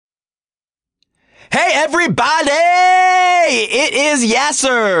Hey everybody! It is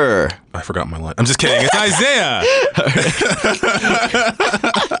Yasser. I forgot my line. I'm just kidding. It's Isaiah.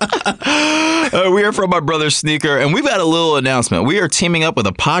 We are from my brother Sneaker, and we've got a little announcement. We are teaming up with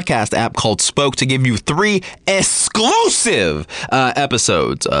a podcast app called Spoke to give you 3 exclusive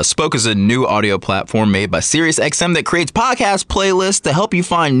episodes. Spoke is a new audio platform made by SiriusXM that creates podcast playlists to help you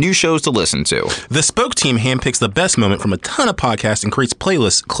find new shows to listen to. The Spoke team handpicks the best moment from a ton of podcasts and creates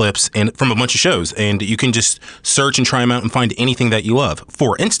playlist clips and from a bunch of shows. And you can just search and try them out and find anything that you love.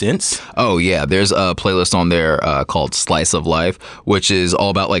 For instance... Oh, yeah. There's a playlist on there called Slice of Life, which is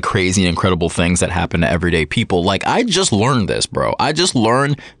all about like crazy and incredible things that happen to everyday people. Like, I just learned this, bro. I just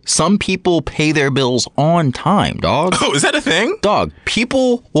learned some people pay their bills on time, dog. Oh, is that a thing? Dog,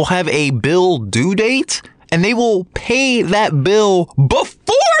 people will have a bill due date and they will pay that bill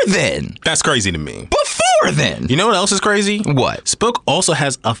before then. That's crazy to me. Before then. You know what else is crazy? What? Spoke also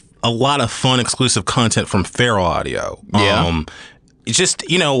has a lot of fun exclusive content from Feral Audio. Yeah. It's just,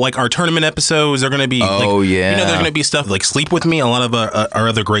 like our tournament episodes are going to be, there's going to be stuff like Sleep With Me, a lot of our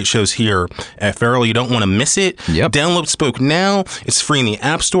other great shows here at Feral. You don't want to miss it. Yep. Download Spoke now. It's free in the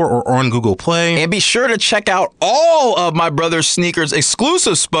App Store or on Google Play. And be sure to check out all of my brother Sneaker's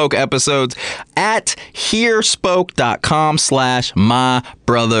exclusive Spoke episodes at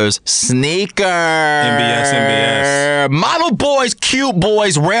hearSpoke.com/mybrothersSneaker. MBS. Model boys, cute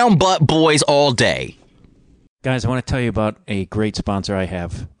boys, round butt boys all day. Guys, I want to tell you about a great sponsor I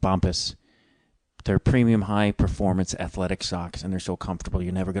have, Bombas. They're premium high-performance athletic socks, and they're so comfortable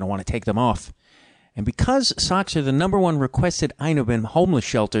you're never going to want to take them off. And because socks are the #1 requested item in homeless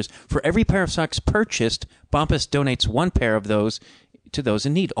shelters, for every pair of socks purchased, Bombas donates 1 pair of those to those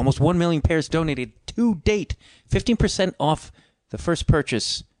in need. Almost 1 million pairs donated to date. 15% off the first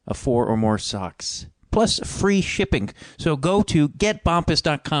purchase of 4 or more socks. Plus free shipping. So go to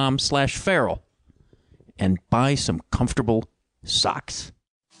getbombas.com/feral. and buy some comfortable socks.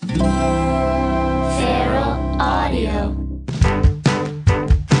 Feral Audio.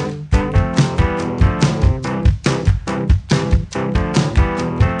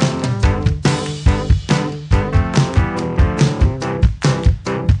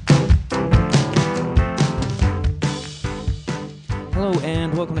 Hello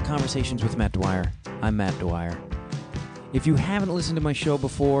and welcome to Conversations with Matt Dwyer. I'm Matt Dwyer. If you haven't listened to my show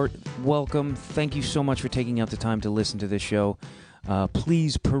before, welcome. Thank you so much for taking out the time to listen to this show.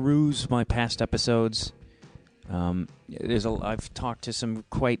 Please peruse my past episodes. I've talked to some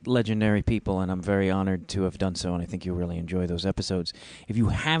quite legendary people, and I'm very honored to have done so, and I think you'll really enjoy those episodes. If you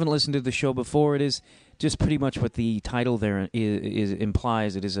haven't listened to the show before, it is just pretty much what the title there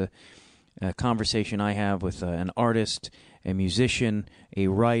implies. It is a conversation I have with an artist, a musician, a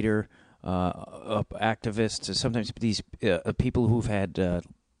writer, activists, sometimes these people who've had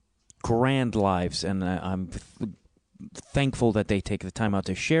grand lives, and I'm thankful that they take the time out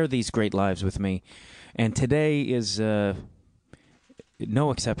to share these great lives with me. And today is no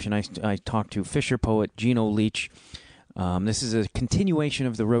exception. I talked to Fisher poet Gino Leach. This is a continuation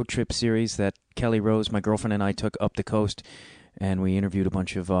of the road trip series that Kelly Rose, my girlfriend, and I took up the coast, and we interviewed a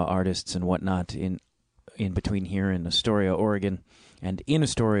bunch of artists and whatnot in between here in Astoria, Oregon. And in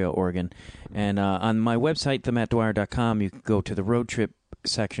Astoria, Oregon. And on my website, themattdwyer.com, you can go to the road trip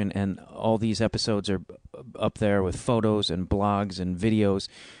section, and all these episodes are up there with photos and blogs and videos,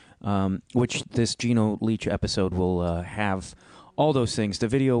 which this Gino Leach episode will have all those things. The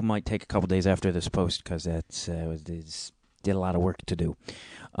video might take a couple days after this post because it's did a lot of work to do.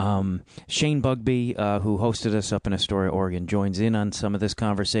 Shane Bugbee, who hosted us up in Astoria, Oregon, joins in on some of this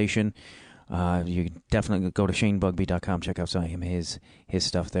conversation. You can definitely go to ShaneBugbee.com, check out some of his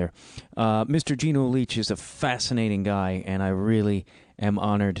stuff there. Mr. Gino Leach is a fascinating guy, and I really am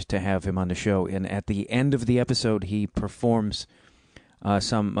honored to have him on the show. And at the end of the episode, he performs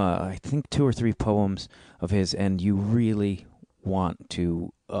some, I think 2 or 3 poems of his, and you really want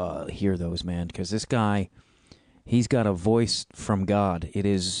to hear those, man, because this guy, he's got a voice from God.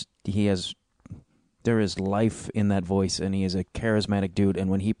 There is life in that voice, and he is a charismatic dude.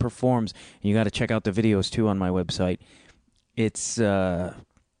 And when he performs, and you got to check out the videos too on my website. It's when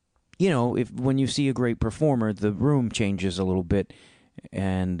you see a great performer, the room changes a little bit,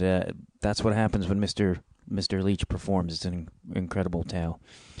 and that's what happens when Mr. Leach performs. It's an incredible tale.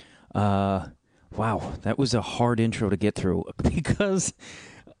 Wow, that was a hard intro to get through because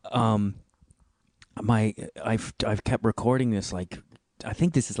I've kept recording this I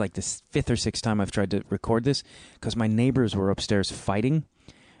think this is like the 5th or 6th time I've tried to record this because my neighbors were upstairs fighting,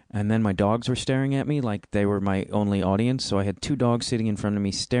 and then my dogs were staring at me like they were my only audience. So I had 2 dogs sitting in front of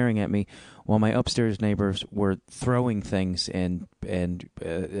me staring at me while my upstairs neighbors were throwing things and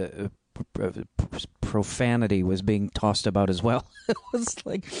profanity was being tossed about as well. It was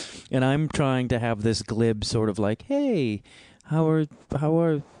like, and I'm trying to have this glib sort of like, hey, how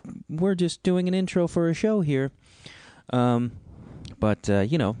are we're just doing an intro for a show here. But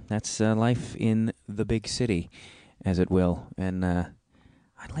that's life in the big city, as it will. And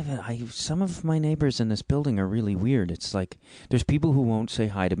some of my neighbors in this building are really weird. It's like there's people who won't say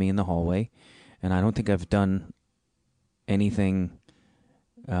hi to me in the hallway, and I don't think I've done anything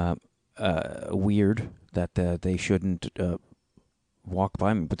weird that they shouldn't walk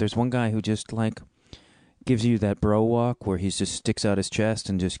by me. But there's one guy who just like gives you that bro walk where he just sticks out his chest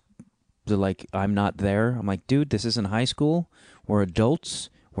and just like, I'm not there. I'm like, dude, this isn't high school. We're adults.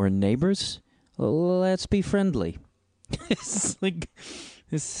 We're neighbors. Let's be friendly. It's like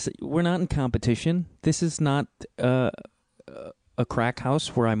we're not in competition. This is not a crack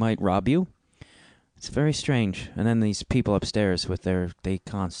house where I might rob you. It's very strange. And then these people upstairs they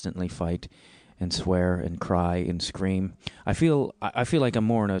constantly fight and swear and cry and scream. I feel like I'm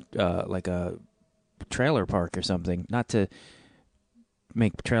more in a trailer park or something. Not to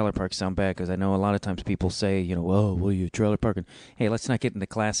make trailer parks sound bad, because I know a lot of times people say, oh, well, you trailer parking. Hey, let's not get into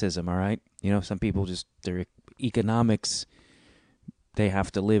classism, all right? Some people just, their economics, they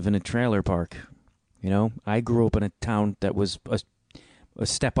have to live in a trailer park. I grew up in a town that was a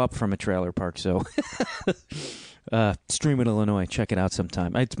step up from a trailer park, so Streaming, Illinois, check it out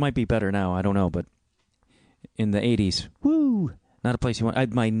sometime. It might be better now, I don't know, but in the 80s, woo, not a place you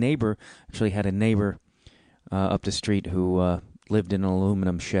want. My neighbor, actually had a neighbor up the street who lived in an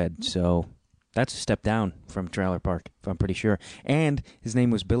aluminum shed, so that's a step down from trailer park, I'm pretty sure. And his name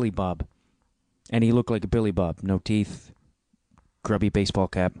was Billy Bob, and he looked like a Billy Bob, no teeth, grubby baseball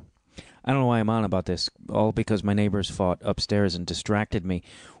cap. I don't know why I'm on about this, all because my neighbors fought upstairs and distracted me.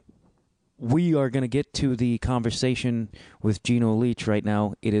 We are going to get to the conversation with Gino Leach right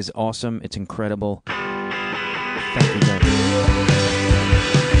now. It is awesome. It's incredible. Thank you, guys.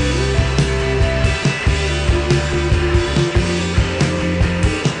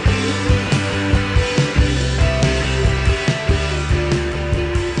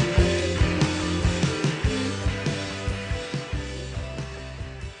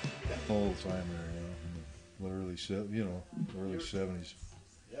 Old timer, literally, early 70s.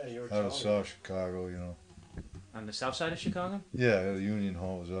 Yeah, you were Out of South Chicago, On the south side of Chicago? Yeah, the Union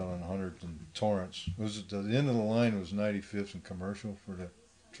Hall was out on 100th and Torrance. It was at the end of the line was 95th and Commercial for the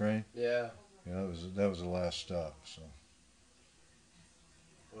train. Yeah. Yeah, that was the last stop. So.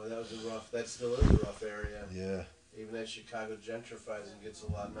 Well, that still is a rough area. Yeah. Even as Chicago gentrifies and gets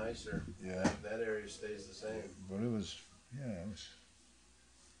a lot nicer. Yeah. That area stays the same. But it was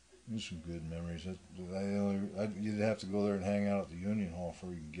some good memories. You'd have to go there and hang out at the Union Hall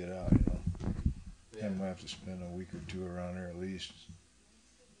before you can get out, Yeah. And we have to spend a week or two around there at least,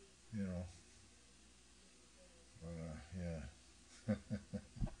 But,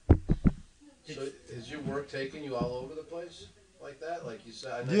 So has your work taken you all over the place like that? Like you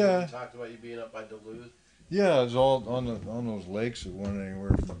said, I know Yeah. you talked about you being up by Duluth. Yeah, it was all on those lakes that went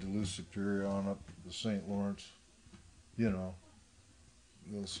anywhere from Duluth, Superior on up to St. Lawrence.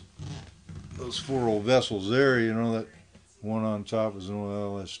 Those four old vessels there, that one on top was an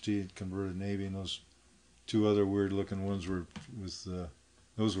old LST, converted Navy, and those two other weird-looking ones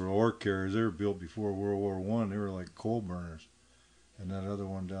those were ore carriers. They were built before World War I. They were like coal burners. And that other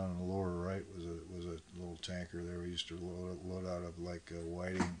one down in the lower right was a little tanker there. We used to load out of like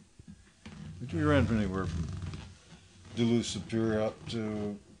whiting. But we ran from anywhere from Duluth, Superior up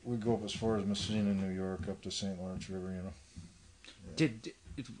to, we'd go up as far as Messina, New York, up to St. Lawrence River,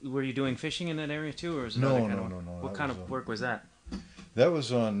 Were you doing fishing in that area too, or was it No. What kind of work was that? That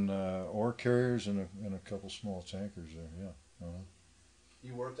was on ore carriers and a couple small tankers there. Yeah.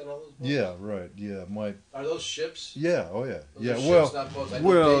 You worked on all those boats? Yeah. Right. Yeah. Are those ships? Yeah. Oh yeah. Those Yeah. are Well. ships, not boats. I know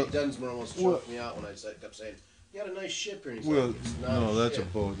well- Dave Dunsmore almost choked me out when I kept saying, "You got a nice ship here." And he's Well. like, "It's not No, a that's a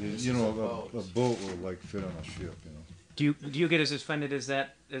ship. boat. This You is know, a boat." a boat will like fit on a ship. Do you get as offended as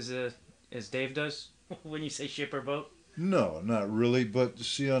that as Dave does when you say ship or boat? No, not really. But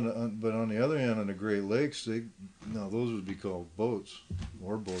see, on the other hand, on the Great Lakes, those would be called boats,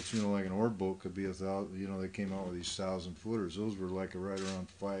 ore boats. Like an ore boat could be 1,000. They came out with these 1,000-footers. Those were like right around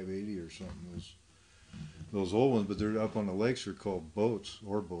 580 or something. Those old ones, but they're up on the lakes. Are called boats,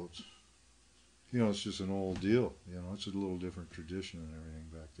 ore boats. It's just an old deal. It's a little different tradition and everything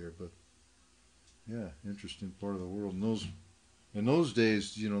back there. But yeah, interesting part of the world. And in those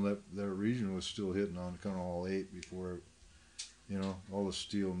days, that region was still hitting on kind of all eight before, all the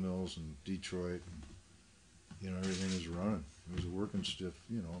steel mills and Detroit, and, everything was running. It was a working stiff,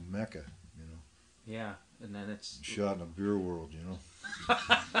 mecca, Yeah, and then it's shot in a beer world,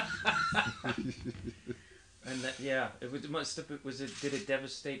 And that, yeah, it must have. Did it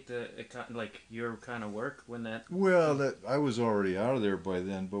devastate like your kind of work when that? Well, that I was already out of there by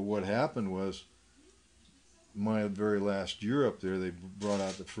then. But what happened was, my very last year up there, they brought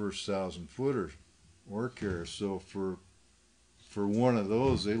out the first 1,000-footer ore carrier. So for one of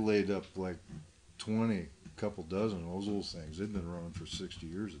those, they laid up like 20, a couple dozen of those little things. They'd been running for 60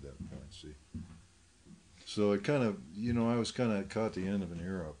 years at that point. See, so it kind of, I was kind of caught the end of an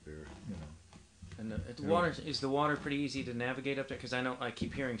era up there. And the water, is the water pretty easy to navigate up there? Because I know I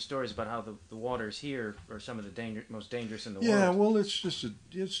keep hearing stories about how the waters here are some of the most dangerous in the world. Yeah, well, it's just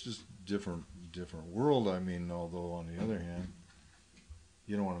different world. I mean, although on the other hand,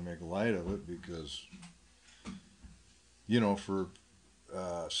 you don't want to make light of it because, for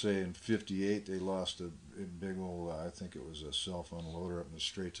say in '58 they lost a big old, I think it was a self-unloader up in the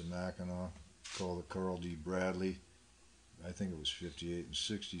Straits of Mackinac called the Carl D. Bradley. I think it was '58. In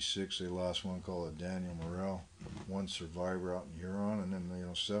 '66 they lost one called the Daniel Morel, one survivor out in Huron, and then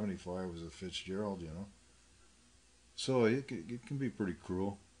 '75 was the Fitzgerald. So it can be pretty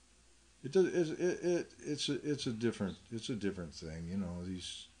cruel. It's a different thing.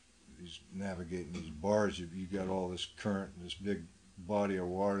 These navigating these bars, you got all this current, this big body of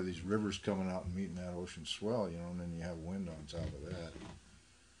water, these rivers coming out and meeting that ocean swell, and then you have wind on top of that.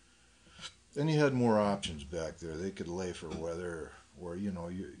 Then you had more options back there. They could lay for weather, or your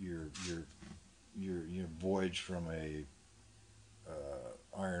voyage from a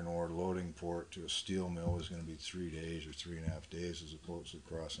iron ore loading port to a steel mill was going to be 3 days or 3.5 days as opposed to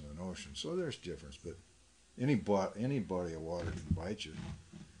crossing an ocean. So there's difference, but any body of water can bite you,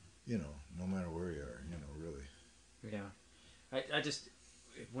 no matter where you are, really. Yeah, I just,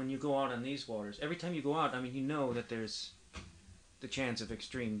 when you go out on these waters, every time you go out, I mean, that there's the chance of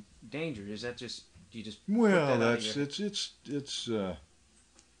extreme danger. Is that just, you just well, put that that's out of your... it's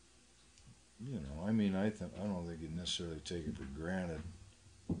I mean, I don't think you necessarily take it for granted.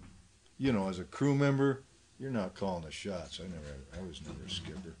 As a crew member, you're not calling the shots. I was never a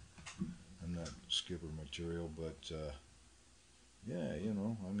skipper. I'm not skipper material, but yeah, I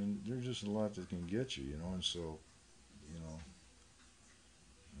mean, there's just a lot that can get you, and so,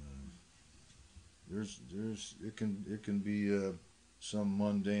 it can be some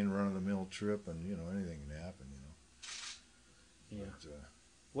mundane run-of-the-mill trip, and anything can happen, Yeah. But,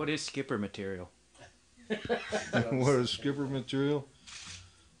 What is skipper material? what is skipper material?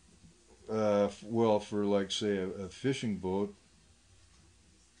 Well, for like say a fishing boat,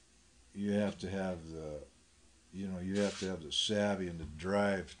 you have to have the savvy and the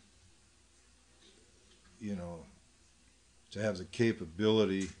drive, to have the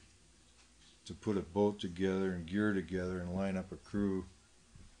capability to put a boat together and gear together and line up a crew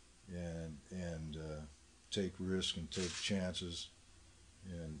and take risks and take chances.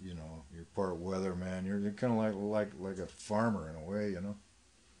 And you're part weatherman. You're kind of like a farmer in a way,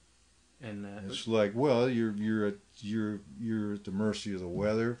 And It's like, well, you're at the mercy of the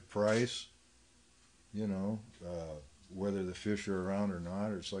weather, price, whether the fish are around or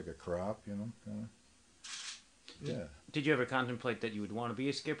not. Or it's like a crop, kind of. Yeah. Did you ever contemplate that you would want to be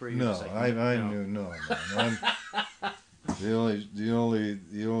a skipper? Or you No, just like, I no? knew no.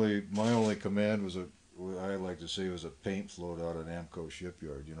 My only command was I like to say it was a paint float out at Amco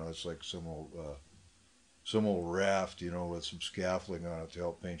shipyard. It's like some old raft, with some scaffolding on it to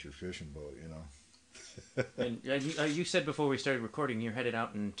help paint your fishing boat. And you said before we started recording, you're headed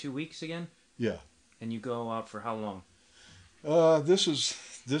out in 2 weeks again, Yeah. and you go out for how long? This is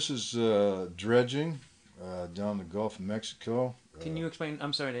dredging down the Gulf of Mexico. Can you explain?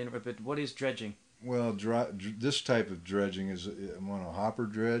 I'm sorry to interrupt, but what is dredging? Well, this type of dredging is I'm on a hopper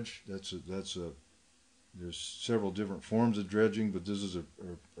dredge. There's several different forms of dredging, but this is a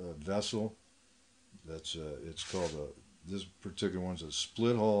vessel. It's called this particular one's a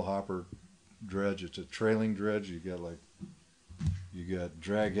split hull hopper dredge. It's a trailing dredge. You got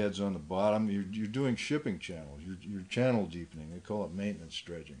drag heads on the bottom. You're doing shipping channels. You're channel deepening. They call it maintenance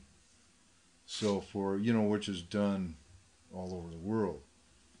dredging. So which is done all over the world.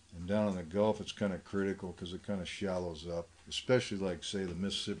 And down in the Gulf, it's kind of critical because it kind of shallows up, especially like say the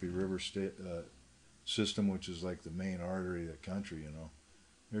Mississippi River system, which is like the main artery of the country.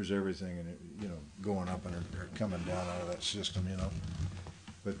 There's everything in it, going up and or coming down out of that system.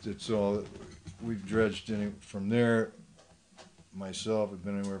 But it's all we've dredged from there. Myself, I've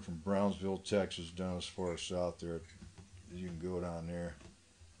been anywhere from Brownsville, Texas, down as far south there. You can go down there,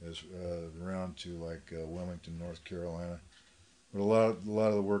 as around to like Wilmington, North Carolina. But a lot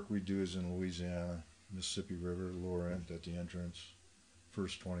of the work we do is in Louisiana, Mississippi River, lower end at the entrance,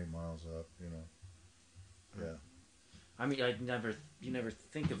 first 20 miles up. Yeah. I mean, you never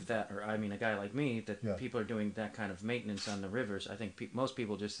think of that, or I mean, a guy like me, that Yeah. people are doing that kind of maintenance on the rivers. I think most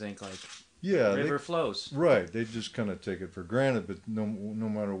people just think like Yeah, river flows. right. They just kind of take it for granted. But no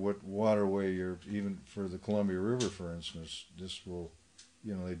matter what waterway you're, even for the Columbia River, for instance, this will,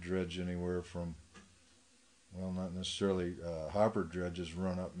 they dredge anywhere from, well, not necessarily hopper dredges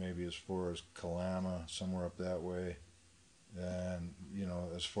run up maybe as far as Kalama, somewhere up that way, and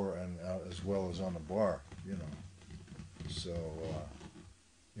as far and out as well as on the bar, So,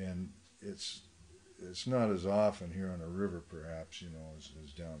 and it's not as often here on the river, perhaps,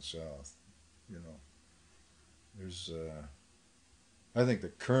 as down south. There's, I think the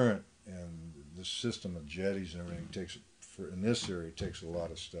current and the system of jetties and everything in this area takes a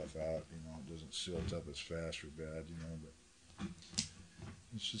lot of stuff out. It doesn't silt up as fast or bad. But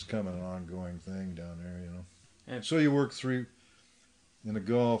it's just kind of an ongoing thing down there. And so you work in the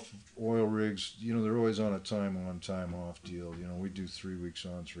Gulf, oil rigs, they're always on a time on, time off deal. We do 3 weeks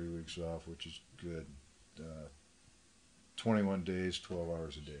on, 3 weeks off, which is good. 21 days, 12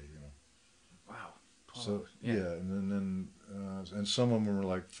 hours a day, wow. So, yeah, and then and some of them are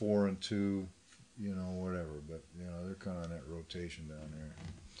like 4 and 2, whatever. But, they're kind of on that rotation down there.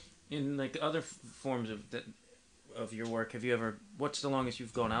 In like other forms of your work, what's the longest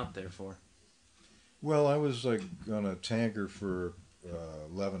you've gone out there for? Well, I was like on a tanker for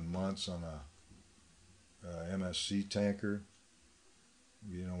 11 months on a MSC tanker,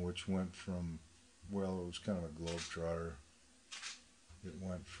 which went from, well, it was kind of a globetrotter. It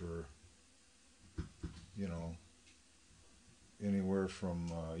went for, anywhere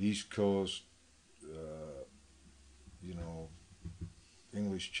from East Coast,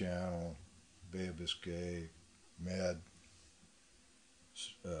 English Channel, Bay of Biscay, Med,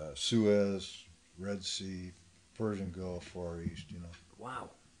 Suez, Red Sea, Persian Gulf, Far East, Wow.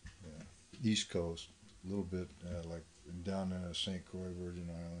 Yeah. East Coast, a little bit like down in St. Croix, Virgin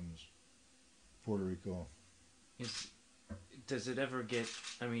Islands, Puerto Rico. Does it ever get?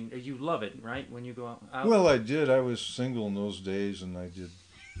 I mean, you love it, right? When you go out. Well, I did. I was single in those days, and I did.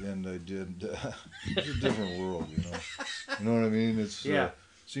 It's a different world, You know what I mean? It's yeah.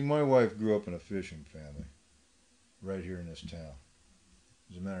 See, my wife grew up in a fishing family, right here in this town.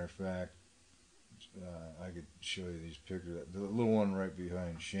 As a matter of fact, I could show you these pictures. The little one right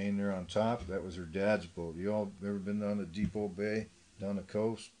behind Shane there on top, that was her dad's boat. You all ever been down to Depot Bay, down the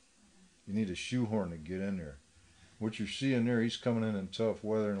coast? You need a shoehorn to get in there. What you're seeing there, he's coming in tough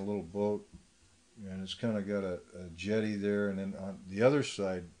weather in a little boat, and it's kind of got a jetty there, and then on the other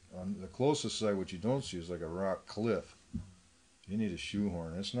side, on the closest side, what you don't see is like a rock cliff. You need a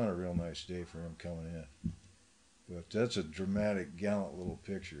shoehorn. It's not a real nice day for him coming in. But that's a dramatic, gallant little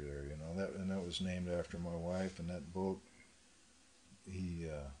picture there, that was named after my wife, and that boat he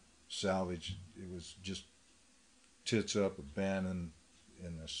salvaged. It was just tits up, abandoned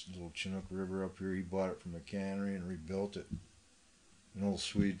in this little Chinook River up here. He bought it from the cannery and rebuilt it. An old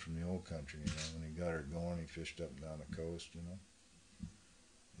Swede from the old country, when he got her going, he fished up and down the coast,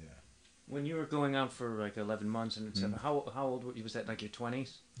 Yeah. When you were going out for like 11 months and etc., how old were you? Was that like your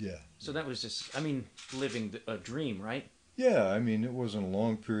 20s? Yeah. So that was just, living a dream, right? Yeah, it wasn't a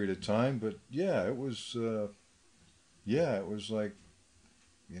long period of time, but yeah, it was, it was like,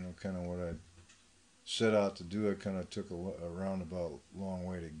 kind of what I set out to do. I kind of took a roundabout long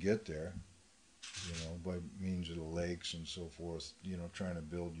way to get there, by means of the lakes and so forth, trying to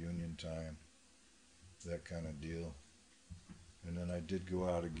build union time, that kind of deal. And then I did go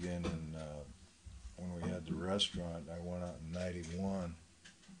out again, and when we had the restaurant, I went out in '91.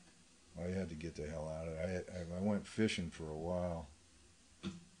 I had to get the hell out of it. I went fishing for a while.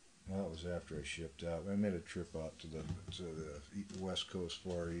 Well, that was after I shipped out. I made a trip out to the West Coast,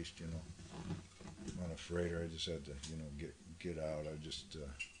 Far East, on a freighter. I just had to, get out. I was just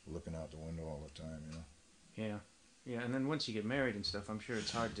looking out the window all the time, Yeah. Yeah, and then once you get married and stuff, I'm sure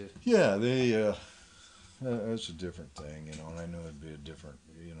it's hard to... Yeah, it's a different thing, and I knew it'd be a different,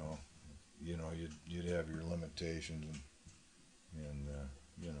 you'd have your limitations, and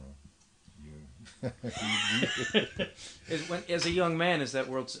As a young man, is that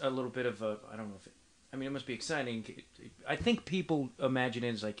world a little bit of a... I don't know if... it must be exciting. I think people imagine it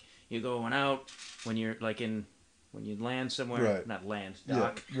as like you're going out when you're like when you land somewhere. Right. Not land,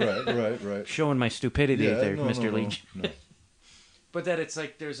 dock. Yeah, right. Showing my stupidity there, no, Mr. no, Leach. No. But that it's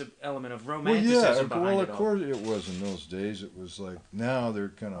like there's an element of Well, romanticism behind it all. of course it was in those days. It was like, now they're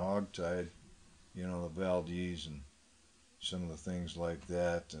kind of hogtied, the Valdez and some of the things like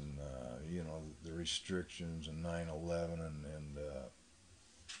that, and the restrictions and 9/11 and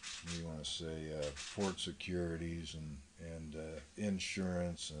what do you want to say, port securities and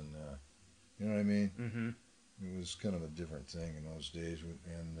insurance, and you know what I mean. Mm-hmm. It was kind of a different thing in those days,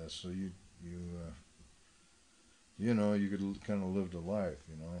 and so you could kind of live the life.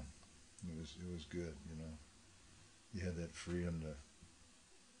 It was good. You had that freedom to,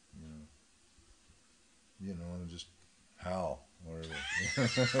 and just howl, whatever.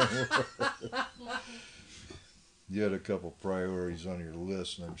 You had a couple priorities on your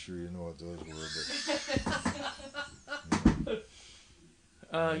list, and I'm sure you know what those were, but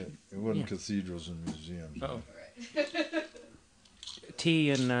it wasn't cathedrals and museums. Oh. Tea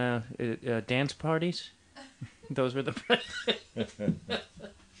and dance parties. Those were the.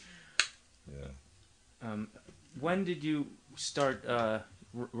 Yeah. When did you start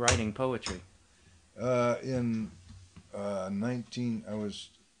writing poetry? In 19, I was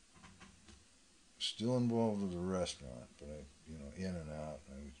still involved with the restaurant, but in and out.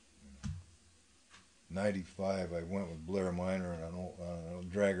 I was, 95, I went with Blair Miner and an old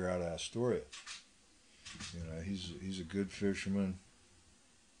dragger out of Astoria. He's a good fisherman.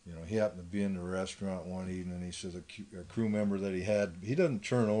 He happened to be in the restaurant one evening. He says a crew member that he doesn't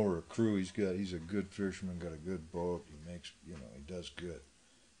turn over a crew. He's a good fisherman, got a good boat. He makes, he does good.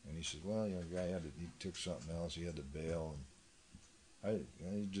 And he said, well, the guy he took something else. He had to bail, and I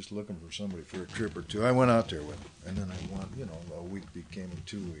was just looking for somebody for a trip or two. I went out there with him, and then I went, a week became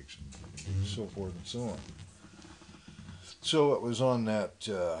 2 weeks, and so forth and so on. So it was on that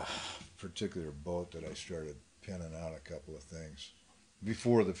particular boat that I started penning out a couple of things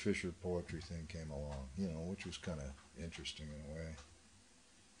before the Fisher poetry thing came along, which was kind of interesting in a way.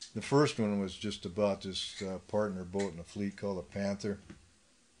 The first one was just about this partner boat in the fleet called the Panther.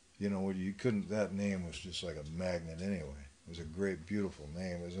 That name was just like a magnet anyway. It was a great, beautiful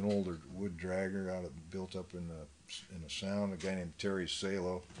name. It was an older wood dragger built up in the Sound, a guy named Terry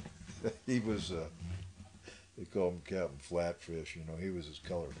Salo. He was, they called him Captain Flatfish, he was as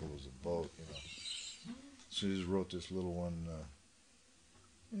colorful as a boat, So he just wrote this little one,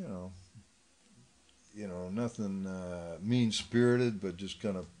 nothing mean-spirited, but just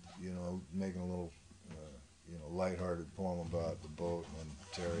kind of, making a little, lighthearted poem about the boat and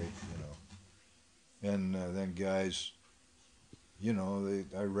Terry, And then guys,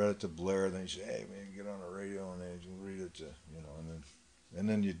 I read it to Blair, then he said, hey, man, get on the radio, and then you read it to, and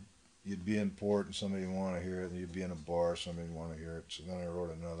then you'd be in port and somebody would want to hear it, and you'd be in a bar, somebody would want to hear it. So then I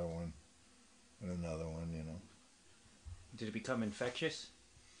wrote another one, and another one, Did it become infectious?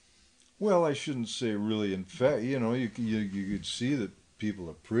 Well, I shouldn't say really you could see that people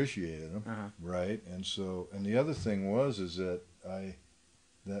appreciated them, right? And so, and the other thing is that I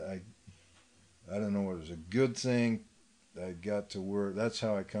don't know, it was a good thing. I got to where, that's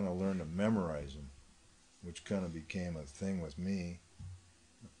how I kind of learned to memorize them, which kind of became a thing with me,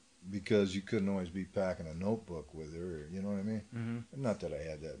 because you couldn't always be packing a notebook with her, you know what I mean? Mm-hmm. Not that I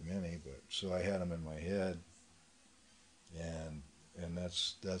had that many, but so I had them in my head, and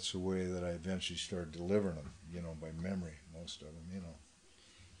that's the way that I eventually started delivering them, by memory, most of them,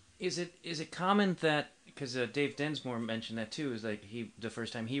 Is it common that, because Dave Densmore mentioned that too, is like the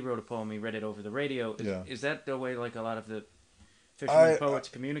first time he wrote a poem, he read it over the radio. Is that the way like a lot of the fishermen poets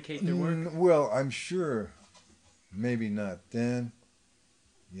communicate their work? Well, I'm sure, maybe not then,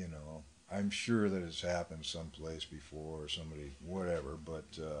 I'm sure that it's happened someplace before or somebody, whatever,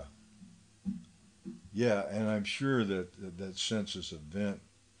 but yeah, and I'm sure that since this event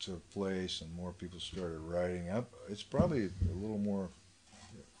took place and more people started writing up, it's probably a little more,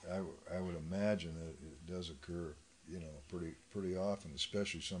 I would imagine that it does occur, pretty often,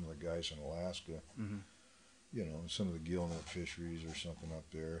 especially some of the guys in Alaska, some of the gillnet fisheries or something up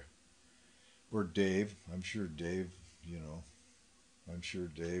there. Or Dave, I'm sure Dave, oh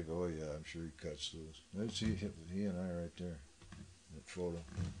yeah, I'm sure he cuts those. That's he and I right there, that photo.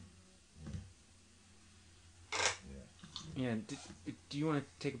 Yeah, do you want to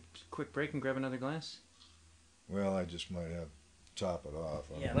take a quick break and grab another glass? Well, I just might have top it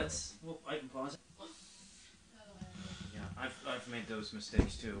off. I can pause it. Yeah, I've made those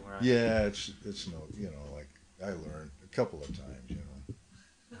mistakes too. Where It's no, like I learned a couple of times,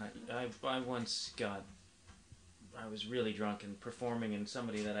 I once I was really drunk and performing, and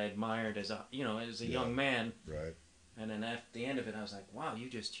somebody that I admired as a young man. Right. And then at the end of it, I was like, wow, you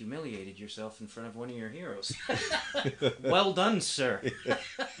just humiliated yourself in front of one of your heroes. Well done, sir.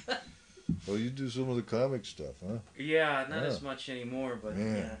 Well, you do some of the comic stuff, huh? Yeah, not as much anymore, but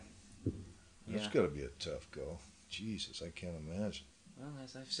man. Yeah. That's got to be a tough go. Jesus, I can't imagine. Well,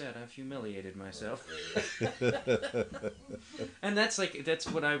 as I've said, I've humiliated myself. And that's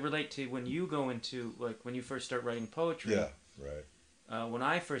what I relate to when you go into, like, when you first start writing poetry. Yeah, right. When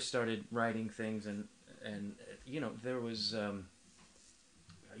I first started writing things, and there was,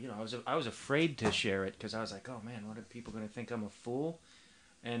 I was afraid to share it because I was like, oh man, what are people going to think I'm a fool?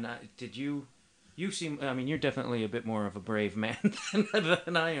 And did you? You seem. I mean, you're definitely a bit more of a brave man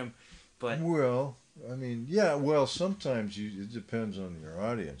than I am. But Well, I mean, yeah. Well, sometimes it depends on your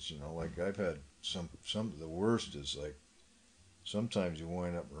audience. Like I've had some. The worst is like sometimes you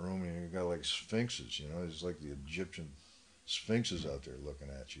wind up in a room and you got like sphinxes. It's like the Egyptian sphinxes out there looking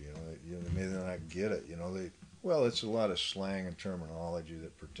at you. They may not get it. Well, it's a lot of slang and terminology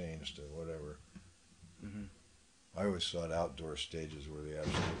that pertains to whatever. Mhm. I always thought outdoor stages were the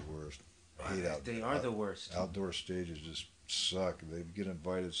absolute worst. I hate they are the worst. Outdoor stages just suck. They get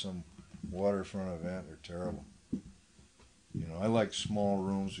invited to some waterfront event. They're terrible. I like small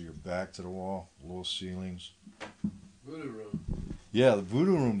rooms with your back to the wall, low ceilings. Voodoo room. Yeah, the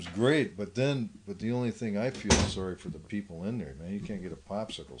voodoo room's great, but the only thing I feel sorry for the people in there, man. You can't get a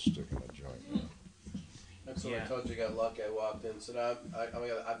popsicle stick in a joint. That's when I told you I got lucky. I walked in and said,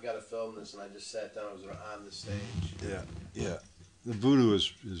 I've got to film this, and I just sat down. I was on the stage. Yeah. The voodoo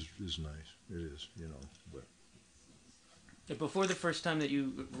is nice. It is, but Before the first time that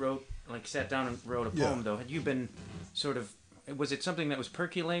you sat down and wrote a poem, though, had you been sort of? Was it something that was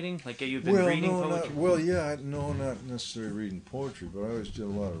percolating? Like you've been reading poetry? Not necessarily reading poetry, but I always did a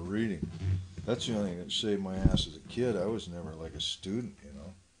lot of reading. That's the only thing that saved my ass as a kid. I was never like a student,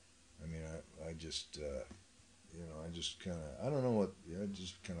 I mean, I just, I just kind of, I don't know what, I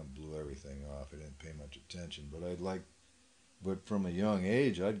just kind of blew everything off. I didn't pay much attention, but from a young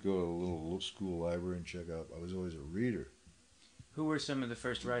age, I'd go to a little school library and check out. I was always a reader. Who were some of the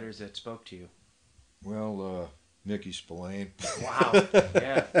first writers that spoke to you? Well, Mickey Spillane. Wow.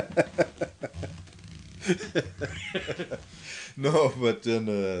 Yeah. No, but then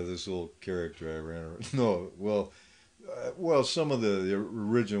this little character I ran around. No, well, some of the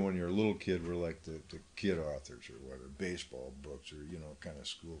original when you're a little kid were like the kid authors or whatever, baseball books or kind of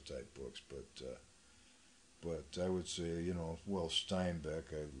school type books. But I would say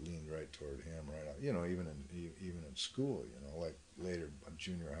Steinbeck. I leaned right toward him right out. Even in school. Like later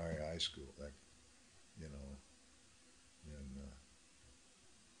junior high school, like and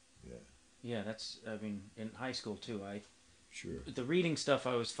yeah. Yeah, that's. I mean, in high school too. Sure. The reading stuff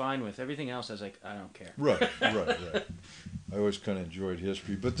I was fine with. Everything else I was like, I don't care. Right. I always kind of enjoyed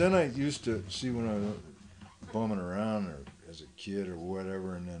history, but then I used to see when I was bumming around or as a kid or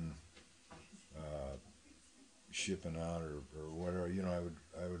whatever, and then shipping out or whatever. I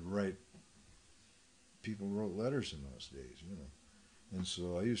would write. People wrote letters in those days, and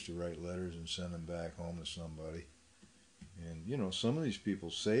so I used to write letters and send them back home to somebody, and some of these people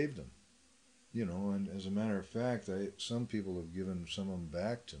saved them. And as a matter of fact, some people have given some of them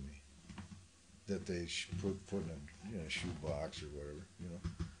back to me that they put in a shoebox or whatever,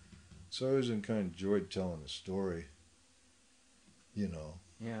 So I always kind of enjoyed telling a story,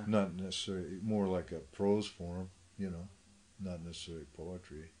 Yeah. Not necessarily, more like a prose form, not necessarily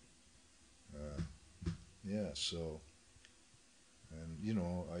poetry. So, and,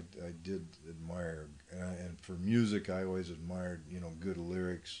 I did admire, and for music, I always admired, good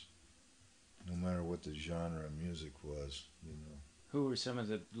lyrics. No matter what the genre of music was, Who were some of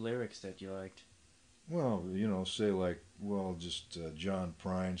the lyrics that you liked? Well, say like, just John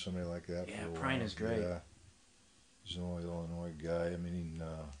Prine, somebody like that. Yeah, Prine is great. Yeah. He's an Illinois guy. I mean,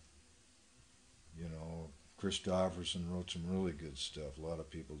 Christopherson wrote some really good stuff. A lot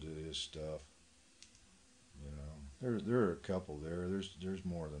of people did his stuff. There are a couple there. There's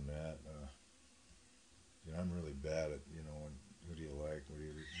more than that. I'm really bad at, who do you like? What do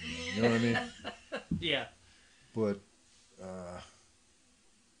you know what I mean? Yeah. But,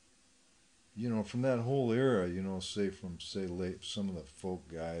 from that whole era, say late, some of the folk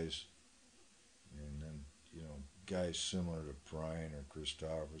guys, and then, guys similar to Prine or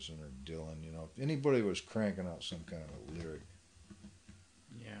Christopherson or Dylan, anybody was cranking out some kind of a lyric.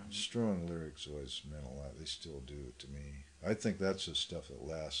 Yeah. Strong lyrics always meant a lot. They still do to me. I think that's the stuff that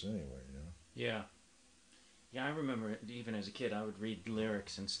lasts anyway, Yeah. Yeah, I remember even as a kid, I would read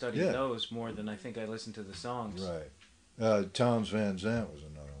lyrics and study those more than I think I listened to the songs. Right. Townes Van Zandt was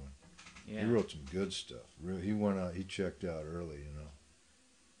another one. Yeah. He wrote some good stuff. He went out. He checked out early,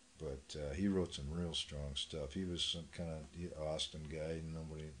 But he wrote some real strong stuff. He was some kind of Austin guy.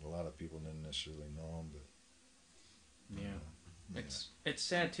 A lot of people didn't necessarily know him, but Yeah. It's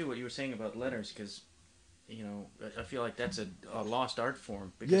sad too what you were saying about letters because, I feel like that's a lost art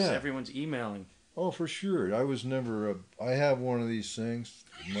form because everyone's emailing. Oh, for sure. I was never. I have one of these things.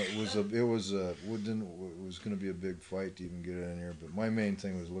 It was going to be a big fight to even get it in here. But my main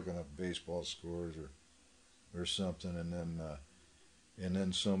thing was looking up baseball scores or something, and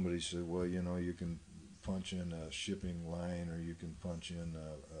then somebody said, well, you can punch in a shipping line, or you can punch in,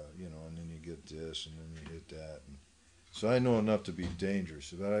 you know, and then you get this, and then you hit that. And so I know enough to be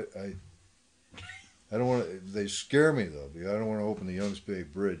dangerous. But I don't want to. They scare me though, because I don't want to open the Youngs Bay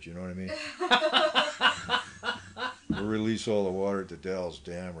Bridge. You know what I mean? Or release all the water at the Dalles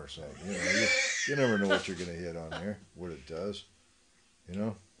Dam or something. You know, you never know what you're going to hit on there, what it does. You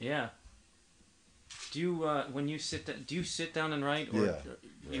know? Yeah. Do you when you do you sit down and write, or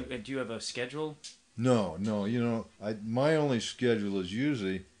do you have a schedule? No. You know, my only schedule is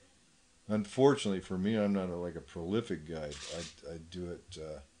usually, unfortunately for me, I'm not like a prolific guy. I do it.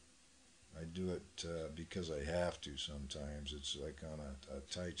 I do it because I have to. Sometimes it's like on a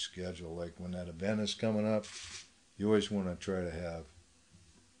tight schedule. Like when that event is coming up, you always want to try to have,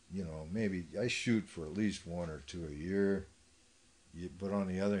 you know, maybe I shoot for at least 1 or 2 a year. But on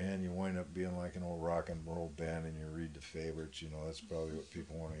the other hand, you wind up being like an old rock and roll band, and you read the favorites. You know, that's probably what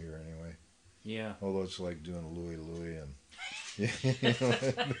people want to hear anyway. Yeah. Although it's like doing Louie and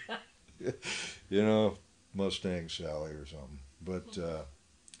you know, Mustang Sally or something. But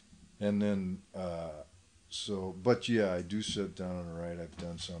and then but yeah, I do sit down and write. I've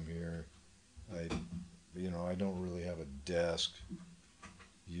done some here. I don't really have a desk.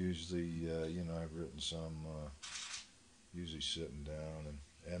 Usually, you know, I've written some. Usually sitting down,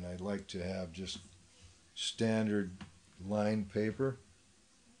 and I like to have just standard line paper,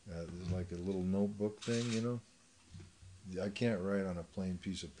 like a little notebook thing, you know. I can't write on a plain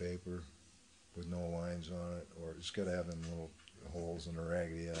piece of paper with no lines on it, or it's got to have them little holes and a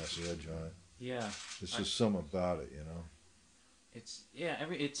raggedy ass edge on it. Yeah. It's just something about it, you know. It's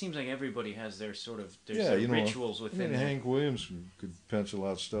it seems like everybody has their sort of you know, rituals within. Hank Williams could pencil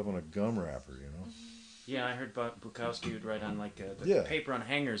out stuff on a gum wrapper, you know. Yeah, I heard Bukowski would write on like the paper on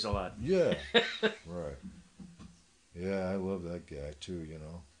hangers a lot. Yeah, right. Yeah, I love that guy too, you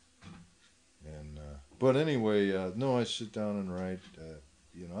know. And but anyway, no, I sit down and write.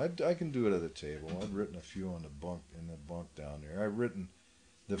 You know, I can do it at a table. I've written a few on the bunk down there. I've written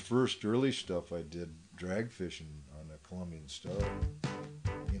the first early stuff I did drag fishing on the Columbian Star.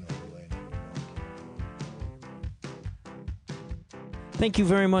 You know, the lane. Thank you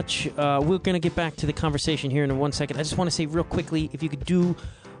very much. We're going to get back to the conversation here in 1 second. I just want to say real quickly, if you could do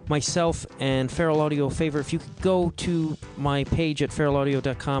myself and Feral Audio a favor, if you could go to my page at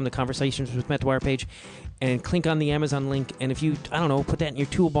feralaudio.com, the Conversations with Matt Dwyer page, and click on the Amazon link, and if you, I don't know, put that in your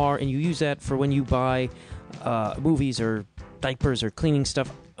toolbar and you use that for when you buy movies or diapers or cleaning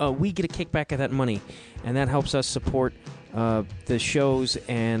stuff, we get a kickback of that money, and that helps us support the shows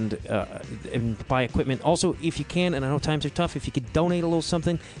and buy equipment. Also, if you can, and I know times are tough, if you could donate a little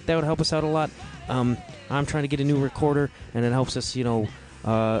something, that would help us out a lot. I'm trying to get a new recorder, and it helps us, you know,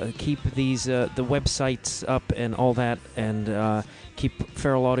 keep these the websites up and all that, and keep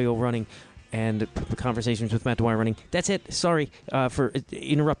Feral Audio running, and the Conversations with Matt Dwyer running. That's it. Sorry for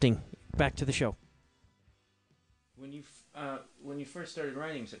interrupting. Back to the show. When you first started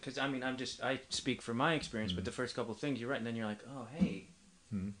writing, because I mean, I speak from my experience, but the first couple of things you write, and then you're like, oh, hey,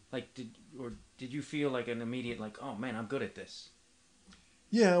 like, did you feel like an immediate, like, oh man, I'm good at this?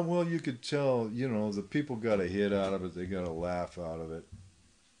 Yeah, well, you could tell, you know, the people got a hit out of it, they got a laugh out of it,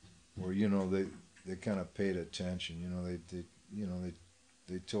 or, you know, they kind of paid attention, you know,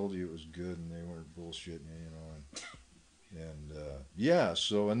 they told you it was good, and they weren't bullshitting you, you know, and yeah,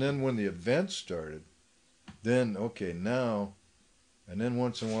 so, and then when the event started, then, okay, now, and then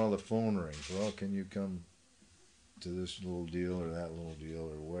once in a while the phone rings. Well, can you come to this little deal or that little deal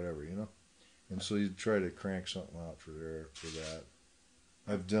or whatever, you know? And so you try to crank something out for that.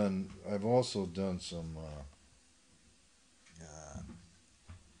 I've also done some,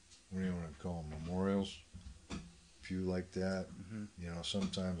 what do you want to call them, memorials? A few like that. Mm-hmm. You know,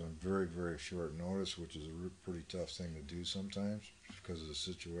 sometimes on very, very short notice, which is a pretty tough thing to do sometimes because of the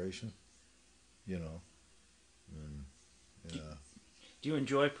situation, you know. And, yeah. Do you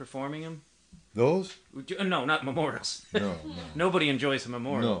enjoy performing them? Those? No, not memorials. No. Nobody enjoys a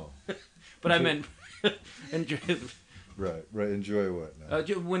memorial. No. But I meant enjoy. Right. Enjoy what now?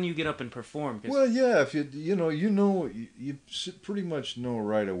 When you get up and perform. Well, yeah. If you pretty much know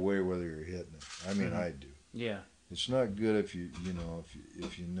right away whether you're hitting it. I mean, I do. Yeah. It's not good if you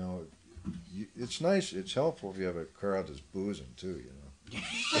know. It's nice. It's helpful if you have a crowd that's boozing too. You know.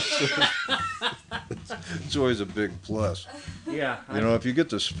 It's always a big plus. Yeah. You know, if you get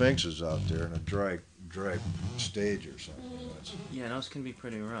the Sphinxes out there in a dry stage or something. Yeah, those can be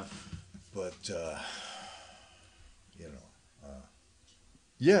pretty rough. But, you know,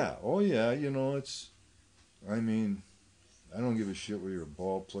 yeah, oh yeah, you know, I mean, I don't give a shit whether you're a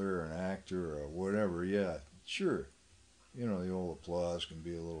ball player or an actor or whatever, yeah, sure. You know, the old applause can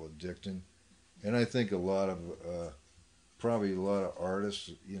be a little addicting. And I think a lot of, probably a lot of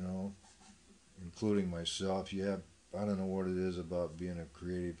artists, you know, including myself, you have, I don't know what it is about being a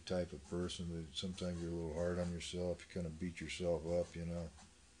creative type of person, that sometimes you're a little hard on yourself, you kind of beat yourself up, you know.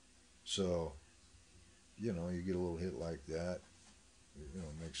 So, you know, you get a little hit like that, you know,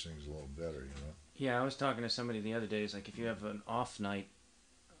 it makes things a little better, you know. Yeah, I was talking to somebody the other day. It's like if you have an off night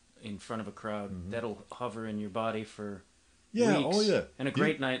in front of a crowd, that'll hover in your body for Yeah, weeks. oh yeah. And a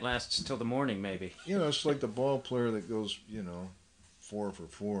great night lasts till the morning, maybe. You know, it's like the ball player that goes, you know, 4 for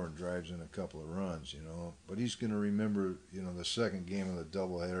 4 and drives in a couple of runs, you know. But he's going to remember, you know, the second game of the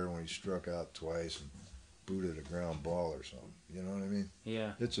doubleheader when he struck out twice and booted a ground ball or something. You know what I mean?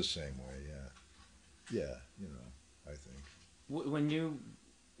 Yeah. It's the same way, yeah. Yeah, you know, I think. When you,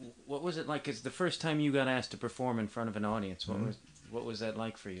 what was it like? It's the first time you got asked to perform in front of an audience. What was that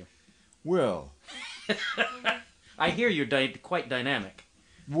like for you? Well, I hear you're quite dynamic.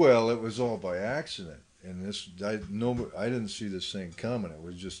 well, it was all by accident. And this, I didn't see this thing coming. It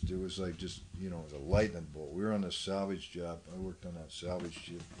was like just, you know, it was a lightning bolt. We were on this salvage job. I worked on that salvage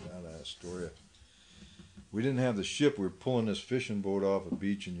ship out of Astoria. We didn't have the ship. We were pulling this fishing boat off a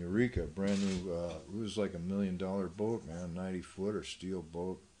beach in Eureka, brand new. It was like $1 million boat, man, 90-footer steel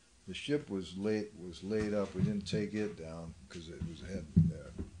boat. The ship was laid up. We didn't take it down because it had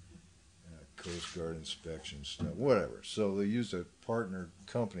Coast Guard inspection stuff, whatever. So they used a partner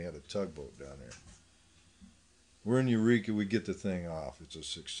company, had a tugboat down there. We're in Eureka. We get the thing off. It's a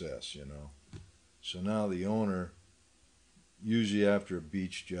success, you know. So now the owner, usually after a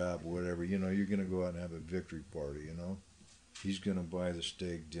beach job, whatever, you know, you're going to go out and have a victory party, you know. He's going to buy the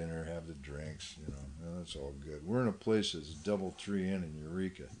steak dinner, have the drinks, you know. And that's all good. We're in a place that's DoubleTree Inn in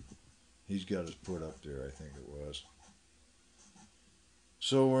Eureka. He's got us put up there, I think it was.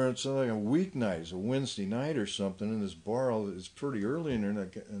 So we're at like a weeknight, it's a Wednesday night or something, and this bar, it's pretty early in there,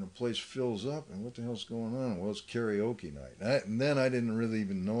 and the place fills up, and what the hell's going on? Well, it's karaoke night. And then I didn't really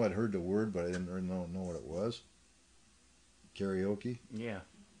even know. I'd heard the word, but I didn't really know what it was. Karaoke? Yeah.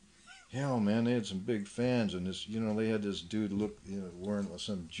 Hell, man, they had some big fans, and this, you know, they had this dude wearing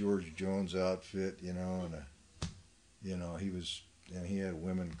some George Jones outfit, you know, and you know, he had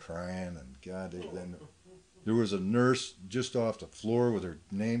women crying, and God, then there was a nurse just off the floor with her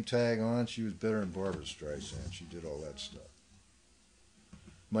name tag on. She was better than Barbara Streisand. She did all that stuff.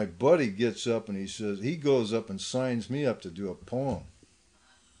 My buddy gets up and he goes up and signs me up to do a poem.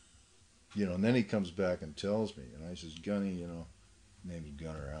 You know, and then he comes back and tells me, and I says, Gunny, you know, his name's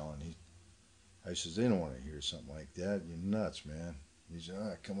Gunnar Allen. I says, they don't want to hear something like that. You're nuts, man. He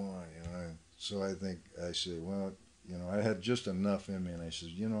said, come on, you know. So I say, well, you know, I had just enough in me, and I said,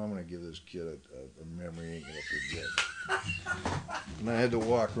 you know, I'm going to give this kid a memory he ain't going to forget. And I had to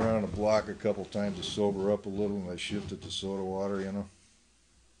walk around the block a couple times to sober up a little, and I shifted to soda water, you know.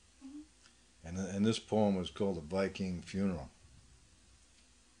 And this poem was called The Viking Funeral.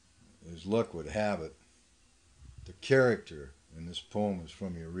 As luck would have it, the character in this poem is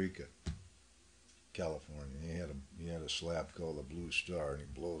from Eureka, California. He had a slab called the Blue Star, and he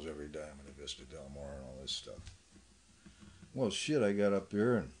blows every dime in the Vista Del Mar and all this stuff. Well, shit, I got up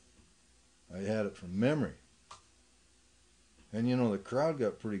there and I had it from memory. And, you know, the crowd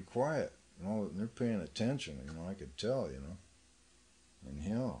got pretty quiet. And they're paying attention, you know, I could tell, you know. And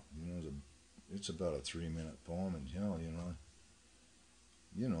hell, you know, it's about a 3-minute poem, and hell,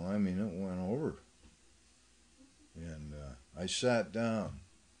 you know, I mean, it went over. And I sat down,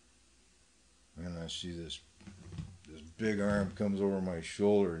 and I see this big arm comes over my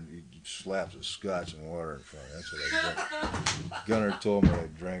shoulder, and he slaps a scotch and water in front of me. That's what I drank. Gunnar told me I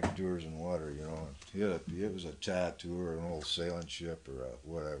drank Dewar's and water, you know. It was a tattoo or an old sailing ship or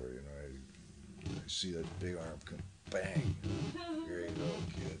whatever, you know. I see that big arm come, bang. Here you go,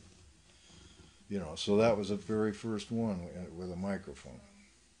 kid. You know, so that was the very first one with a microphone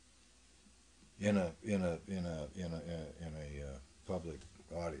in a public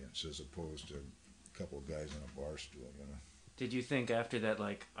audience, as opposed to a couple of guys on a bar stool, you know. Did you think after that,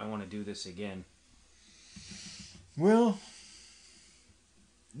 like, I want to do this again? Well,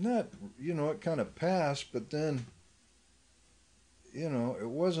 not, you know, it kind of passed, but then, you know, it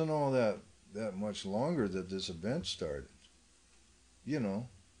wasn't all that much longer that this event started. You know,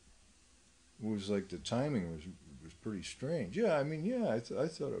 it was like the timing was pretty strange. Yeah, I mean, yeah, I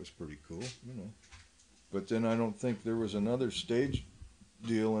thought it was pretty cool, you know. But then I don't think there was another stage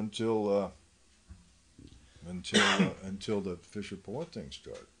deal until the Fisher Poet thing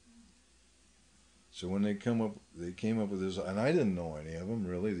started. So when they came up with this, and I didn't know any of them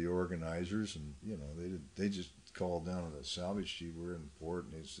really, the organizers, and you know, they just called down to the salvage chief. We're in port,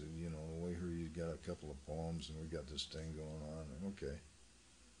 and they said, you know, we heard you got a couple of poems, and we got this thing going on. And okay,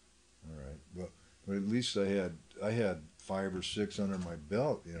 All right, but at least I had 5 or 6 under my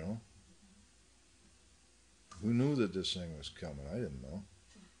belt. You know, who knew that this thing was coming? I didn't know.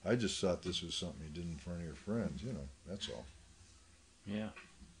 I just thought this was something you did in front of your friends. You know, that's all. Yeah,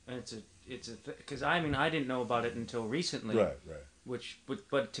 and it's a because I mean I didn't know about it until recently. Right.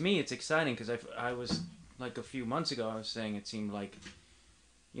 But to me it's exciting because I was like a few months ago I was saying it seemed like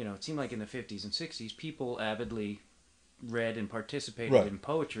in the 50s and 60s people avidly read and participated Right. in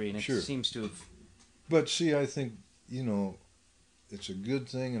poetry, and it Sure. seems to have. But see, I think, it's a good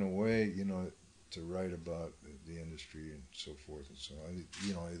thing in a way, to write about the industry and so forth and so on.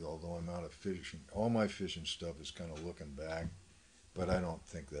 Although I'm out of fishing, all my fishing stuff is kind of looking back, but I don't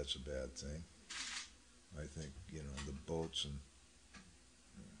think that's a bad thing. I think, the boats and,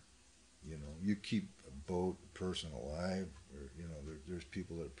 you keep a boat, a person alive, or, there's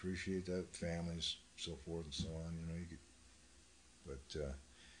people that appreciate that, families, so forth and so on,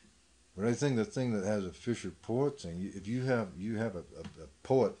 but I think the thing that has a Fisher poet thing, if you have a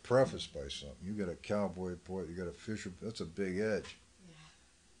poet prefaced by something, you got a cowboy poet, you got a Fisher, that's a big edge.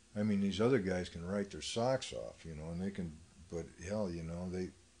 Yeah. I mean, these other guys can write their socks off, and they can, but hell, they,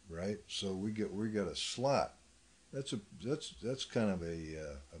 right? So we got a slot. That's kind of a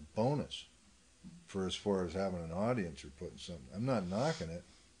bonus for as far as having an audience or putting something. I'm not knocking it.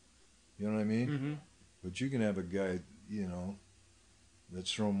 You know what I mean? Mm-hmm. But you can have a guy,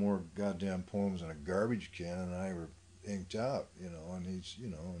 that's thrown more goddamn poems in a garbage can than I ever inked out, and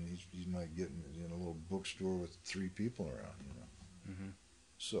he might get in a little bookstore with 3 people around, Mm-hmm.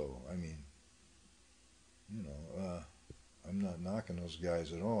 So, I mean, I'm not knocking those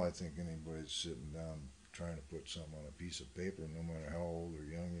guys at all. I think anybody that's sitting down trying to put something on a piece of paper, no matter how old or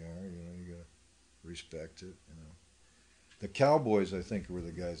young you are, you gotta respect it, The Cowboys, I think, were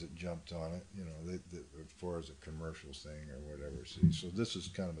the guys that jumped on it, they, as far as a commercials thing or whatever. See, so this is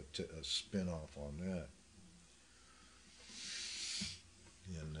kind of a spin-off on that.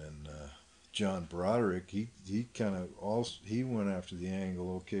 And then John Broderick, he kind of also, he went after the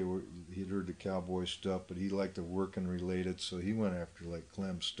angle. Okay, he'd heard the cowboy stuff, but he liked the working related, so he went after like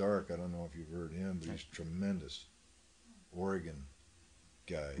Clem Stark. I don't know if you've heard him, but he's tremendous. Oregon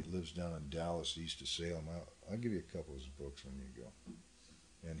guy. He lives down in Dallas, east of Salem. I'll give you a couple of his books when you go.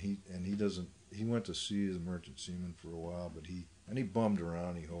 And he doesn't. He went to sea as a merchant seaman for a while, but he bummed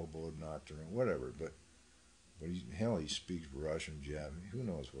around. He hoboed, knocked around, whatever. But he speaks Russian, Japanese. Who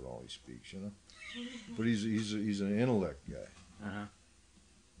knows what all he speaks, But he's an intellect guy, Uh-huh.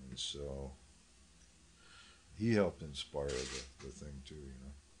 and so he helped inspire the thing too,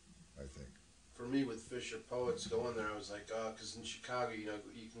 I think. For me, with Fisher Poets going there, I was like, because in Chicago, you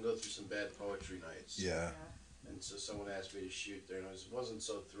can go through some bad poetry nights. Yeah. And so someone asked me to shoot there, and I wasn't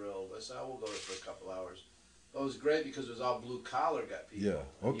so thrilled. I said, we'll go there for a couple hours. But it was great because it was all blue-collar got people.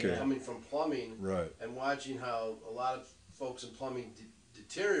 Yeah, okay. Coming from plumbing. Right. And watching how a lot of folks in plumbing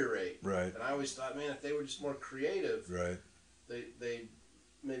deteriorate. Right. And I always thought, man, if they were just more creative, Right. they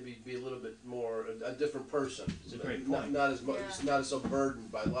maybe be a little bit more a different person. It's a great point. Not as much, not as so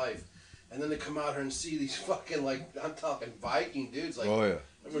burdened by life. And then to come out here and see these fucking, like, I'm talking Viking dudes, like, Oh yeah.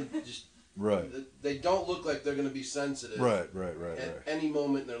 I mean, just Right. they don't look like they're going to be sensitive. Right. At any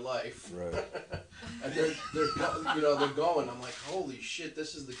moment in their life. Right. And they're going. I'm like, holy shit,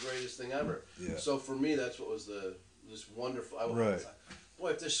 this is the greatest thing ever. Yeah. So for me, that's what was this wonderful. I was Right. like, boy,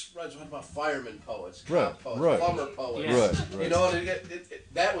 if this runs, what about fireman poets, Right, cop poets, right. plumber poets? Yeah. Right. You know, and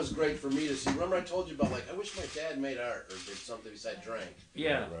that was great for me to see. Remember, I told you about, like, I wish my dad made art or did something besides drank.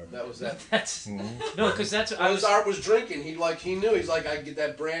 Yeah. Right. That was that. That's Mhm. no, because that's I His was. art was drinking. He knew. He's like, I can get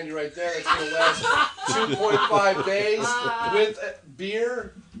that brandy right there. That's gonna last 2.5 days with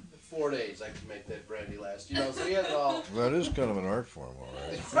beer. 4 days, I can make that brandy last. So he had it all. That is kind of an art form, all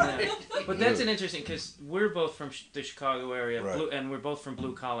right. Right. But that's an interesting because we're both from the Chicago area, Right. and we're both from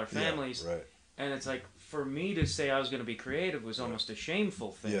blue collar families. Yeah, right. And it's like for me to say I was going to be creative was almost a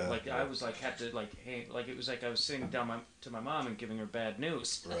shameful thing. Yeah, like I right. was like had to like hey, like it was like I was sitting down to my mom and giving her bad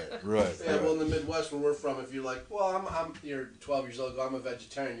news. Right. Yeah, well, in the Midwest, where we're from, if you're like, well, you're 12 years old, I'm a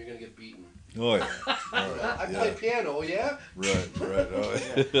vegetarian, you're gonna get beaten. Oh yeah. I play piano, oh, yeah? Right.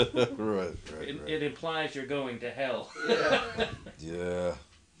 Oh, right. It implies you're going to hell. Yeah. Yeah.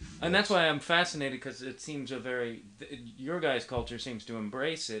 And that's why I'm fascinated because it seems your guys' culture seems to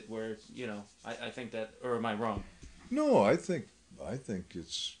embrace it. Where I think that, or am I wrong? No, I think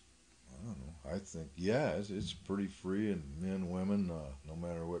it's, I don't know. I think it's pretty free, and men, women, no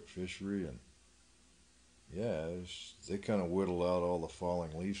matter what fishery, and they kind of whittle out all the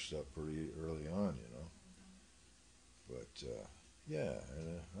falling leaf stuff pretty early on, But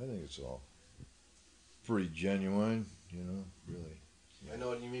and I think it's all pretty genuine, really. I know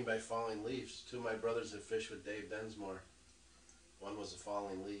what you mean by falling leaves. Two of my brothers that fished with Dave Densmore. One was a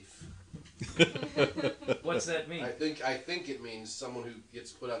falling leaf. What's that mean? I think it means someone who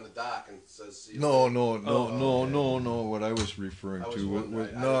gets put on the dock and says, "See you No, later." no. What I was referring I was to wondering. was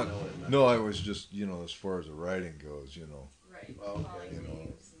I didn't not. know what it meant. No, I was just as far as the writing goes, Right. Oh, okay. Falling You know,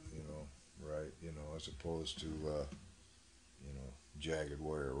 leaves and- right, as opposed to jagged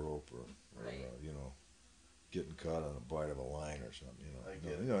wire rope or Right. getting caught on a bite of a line or something. I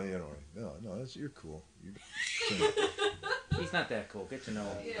get it. No, that's you're cool. He's not that cool. Get to know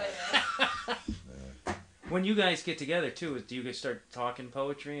him. Yeah. When you guys get together too, do you guys start talking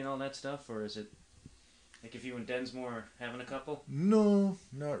poetry and all that stuff, or is it like if you and Densmore are having a couple? No,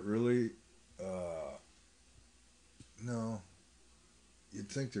 not really. No. You'd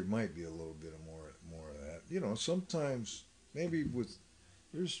think there might be a little bit of more of that. Sometimes maybe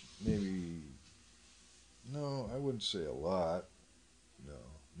no, I wouldn't say a lot. No,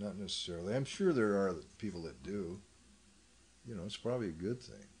 not necessarily. I'm sure there are people that do. It's probably a good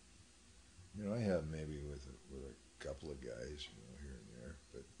thing. I have maybe with a couple of guys, here and there,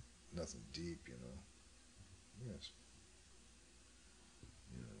 but nothing deep, Yes.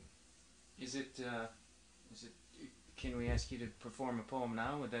 Is it? Can we ask you to perform a poem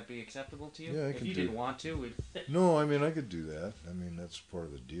now? Would that be acceptable to you? Yeah, I if can you do didn't it. want to, we'd... No, I mean I could do that. I mean that's part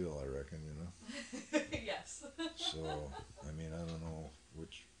of the deal, I reckon. Yes. So I mean I don't know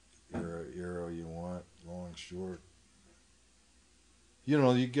which era you want, long, short.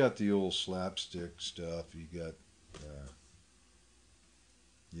 You got the old slapstick stuff. You got,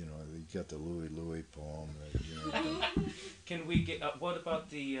 you got the Louie poem. Can we get? What about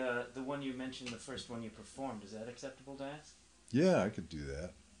the one you mentioned, the first one you performed? Is that acceptable to ask? Yeah, I could do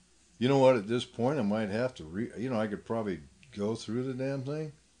that. You know what? At this point, I might have to I could probably go through the damn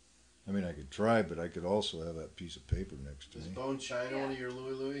thing. I mean, I could try, but I could also have that piece of paper next to Is me. Bone China one of your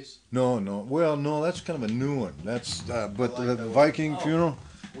Louis? No. Well, no, that's kind of a new one. That's but like the that one. Viking funeral.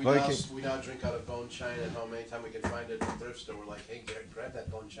 We now drink out of Bone China at home. Anytime we can find it at the thrift store, we're like, hey, grab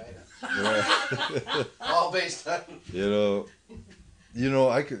that Bone China. Yeah. All based on...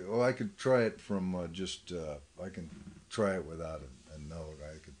 I could try it from I can try it without a note.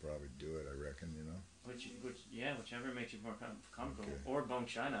 I could probably do it, I reckon, Whichever makes you more comfortable. Okay. Or Bone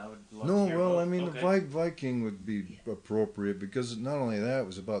China, I would love No, to hear well, both. I mean, Okay. the Viking would be appropriate because not only that, it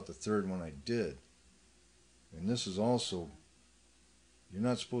was about the third one I did. And this is also, you're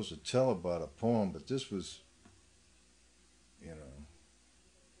not supposed to tell about a poem, but this was,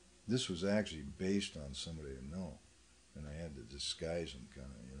 this was actually based on somebody I know. And I had to disguise him kind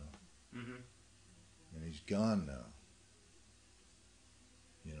of, Mm-hmm. And he's gone now.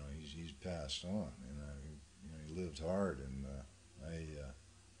 He's passed on, and he lived hard, and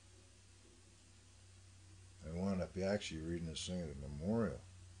I wound up actually reading this thing at a memorial,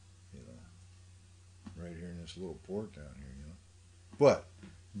 right here in this little port down here, But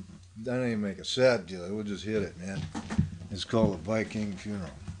that ain't make a sad deal. We'll just hit it, man. It's called the Viking Funeral.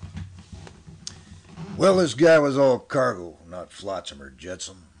 Well, this guy was all cargo, not flotsam or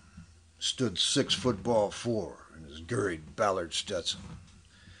jetsam. Stood 6'4" in his gurried Ballard Stetson.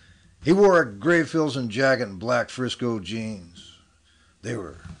 He wore a gray Filson jacket and black Frisco jeans. They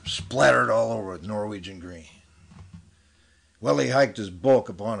were splattered all over with Norwegian green. Well, he hiked his bulk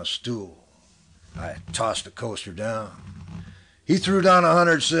upon a stool. I tossed the coaster down. He threw down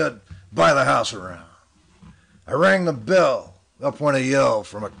 100, said, buy the house around. I rang the bell. Up went a yell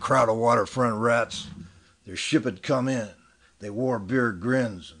from a crowd of waterfront rats. Their ship had come in. They wore beer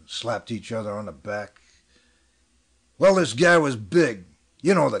grins and slapped each other on the back. Well, this guy was big.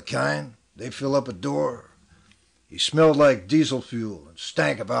 You know the kind. They fill up a door. He smelled like diesel fuel and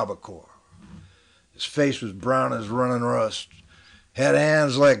stank of albacore. His face was brown as running rust. Had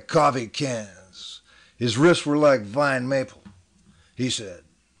hands like coffee cans. His wrists were like vine maple. He said,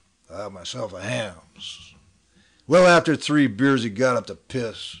 I'll have myself a hams. Well, after 3 beers, he got up to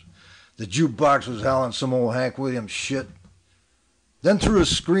piss. The jukebox was howling some old Hank Williams shit. Then through a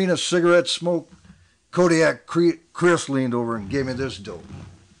screen of cigarette smoke, Kodiak Chris leaned over and gave me this dope.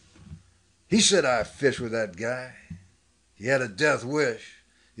 He said I fished with that guy. He had a death wish.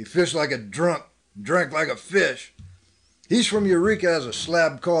 He fished like a drunk, drank like a fish. He's from Eureka, has a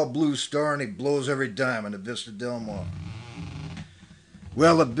slab called Blue Star, and he blows every dime in the Vista Del Mar.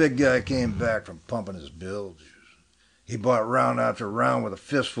 Well, the big guy came back from pumping his bilge. He bought round after round with a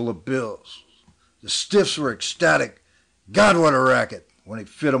fistful of bills. The stiffs were ecstatic. God, what a racket, when he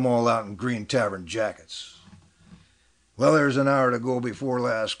fit 'em all out in green tavern jackets. Well, there's an hour to go before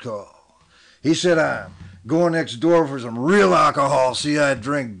last call. He said, I'm going next door for some real alcohol. See, I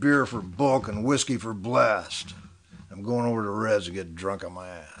drink beer for bulk and whiskey for blast. I'm going over to Red's to get drunk on my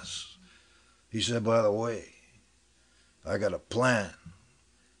ass. He said, by the way, I got a plan.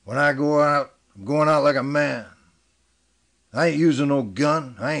 When I go out, I'm going out like a man. I ain't using no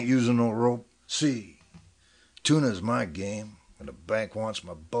gun. I ain't using no rope. See, tuna's my game, and the bank wants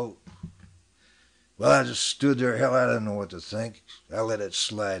my boat. Well, I just stood there. Hell, I didn't know what to think. I let it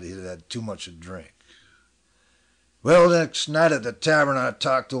slide. He had too much to drink. Well, next night at the tavern, I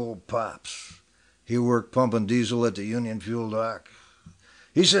talked to old Pops. He worked pumping diesel at the Union Fuel dock.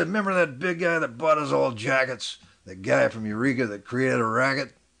 He said, remember that big guy that bought us all jackets? The guy from Eureka that created a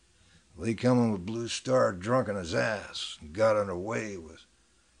racket? Well, he come in with Blue Star drunk on his ass and got underway with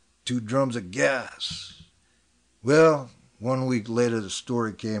 2 drums of gas. Well, 1 week later, the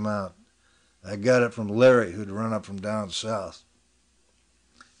story came out. I got it from Larry, who'd run up from down south.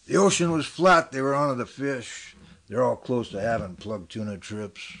 The ocean was flat. They were onto the fish. They're all close to having plug tuna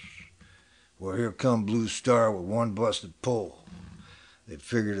trips. Well, here come Blue Star with 1 busted pole. They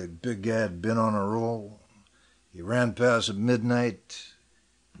figured a big guy had been on a roll. He ran past at midnight.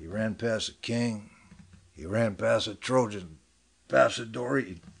 He ran past the king. He ran past the Trojan, past the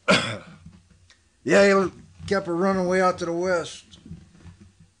Dory. Yeah, he kept a running way out to the west.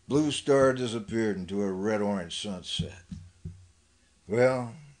 Blue Star disappeared into a red-orange sunset.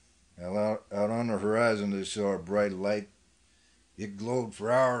 Well, out on the horizon they saw a bright light. It glowed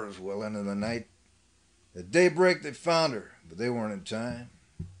for hours well into the night. At daybreak they found her, but they weren't in time.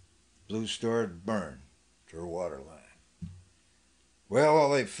 Blue Star had burned to her waterline. Well,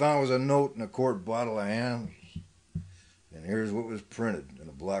 all they found was a note and a quart bottle of hams. And here's what was printed in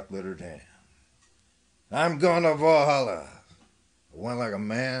a block-lettered hand. I'm going to Valhalla. I went like a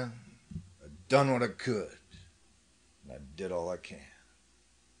man. I done what I could. And I did all I can.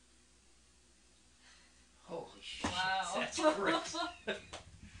 Holy shit. Wow. That's great.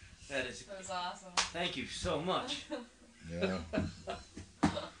 That is. That was awesome. Thank you so much. Yeah.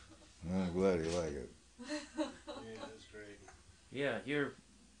 I'm glad you like it. Yeah, that's great. Yeah, your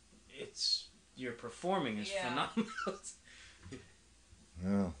performing is Yeah. phenomenal.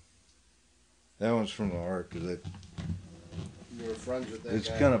 Yeah. That one's from the heart because You were friends with that it's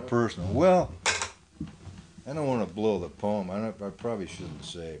guy. kind of huh? personal. Well, I don't want to blow the poem. I probably shouldn't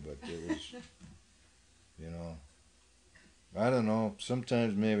say, but it was, you know, I don't know.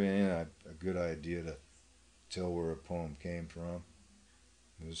 Sometimes maybe it ain't a good idea to tell where a poem came from.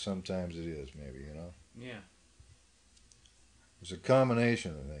 Because sometimes it is, maybe, you know. Yeah. It's a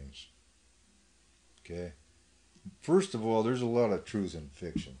combination of things. Okay? First of all, there's a lot of truth in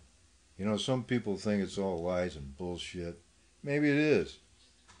fiction. You know, some people think it's all lies and bullshit. Maybe it is.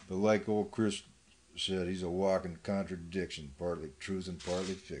 But like old Chris said, he's a walking contradiction, partly truth and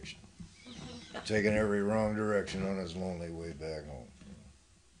partly fiction. Taking every wrong direction on his lonely way back home.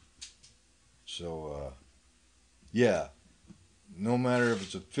 So, yeah. No matter if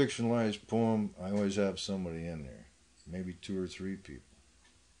it's a fictionalized poem, I always have somebody in there. Maybe 2 or 3 people.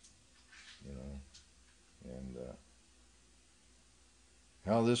 You know? And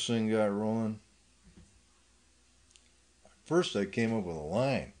how this thing got rolling. First I came up with a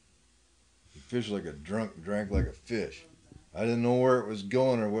line. You fish like a drunk, drank like a fish. I didn't know where it was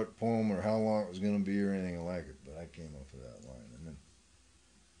going or what poem or how long it was going to be or anything like it, but I came up with that line.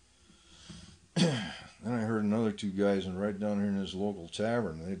 And then I heard another 2 guys, and right down here in this local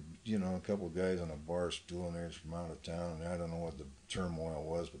tavern, they, you know, a couple of guys on a bar stool, and they're from out of town, and I don't know what the turmoil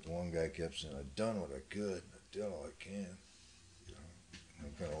was, but the one guy kept saying, "I've done what I could, I did all I can." You know, I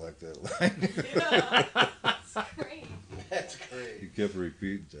kind of like that line. That's great. That's great. He kept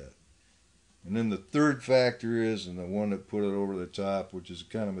repeating that. And then the third factor is, and the one that put it over the top, which is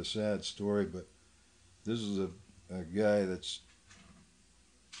kind of a sad story, but this is a guy that's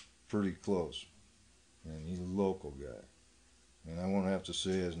pretty close, and he's a local guy. And I won't have to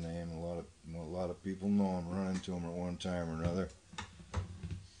say his name. A lot of people know him, run into him at one time or another.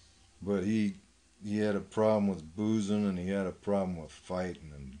 But he had a problem with boozing, and he had a problem with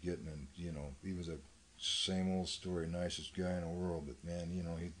fighting and getting in. You know, he was a same old story, nicest guy in the world. But man, you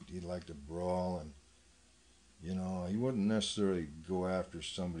know, he liked to brawl, and you know, he wouldn't necessarily go after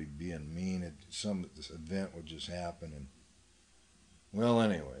somebody being mean. This event would just happen, and well,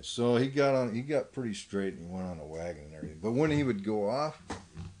 anyway, so he got pretty straight, and he went on a wagon and everything. But when he would go off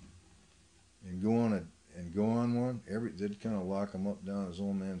and go on one, they'd kind of lock him up down his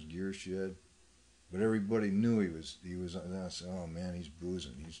old man's gear shed. But everybody knew he was. And I said, "Oh man, he's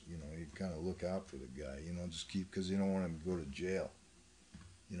boozing." He'd kind of look out for the guy, you know, just because you don't want him to go to jail.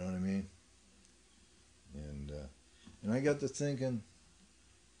 You know what I mean? And I got to thinking,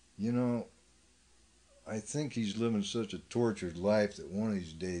 you know, I think he's living such a tortured life that one of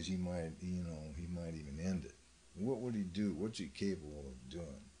these days he might even end it. what would he do? What's he capable of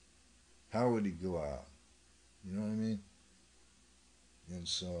doing? How would he go out? You know what I mean? And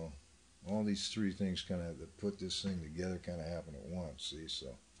so all these three things kind of that put this thing together kind of happened at once. See, so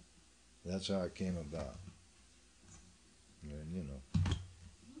that's how it came about. And you know,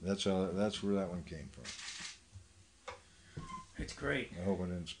 that's where that one came from. It's great. I hope I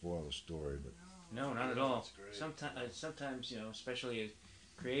didn't spoil the story, but No, not at all. That's great. Sometimes, especially as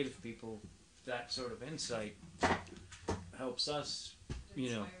creative people, that sort of insight helps us,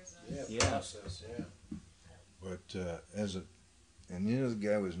 Inspires us. Yeah, Yeah. process, yeah. but and the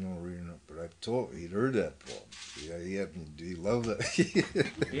guy was no reading it, but I told he'd heard that poem. He loved it.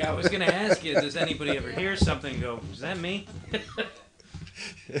 Yeah, I was going to ask you, does anybody ever hear something and go, is that me?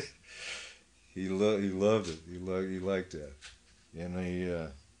 He loved it. He liked that, and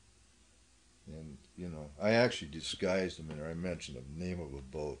and you know, I actually disguised him in there. I mentioned the name of a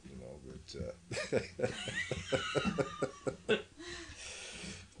boat, but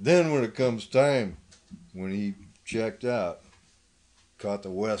then when it comes time, when he checked out, caught the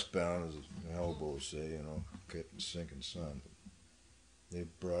westbound, as the hellboats say, getting sinking sun. They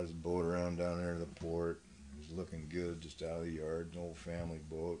brought his boat around down there to the port. It was looking good, just out of the yard, an old family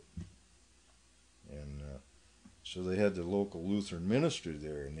boat. And so they had the local Lutheran minister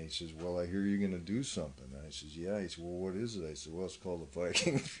there, and he says, "Well, I hear you're going to do something." And I says, "Yeah." He said, "Well, what is it?" I said, "Well, it's called the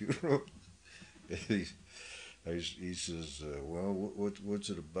Viking funeral." he says, "Well, what's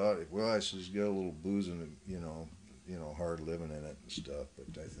it about?" Well, I says, "It's got a little booze and hard living in it and stuff, but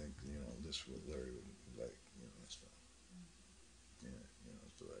I think this what Larry would like, stuff." Yeah,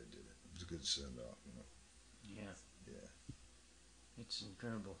 so I did it. It was a good send off, Yeah. Yeah. It's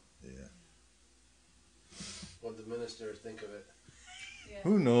incredible. Yeah. What'd the minister think of it? Yeah.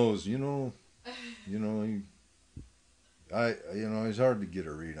 Who knows? It's hard to get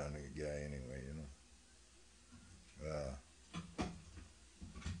a read on the guy anyway.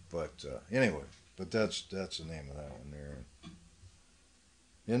 Anyway, but that's the name of that one there.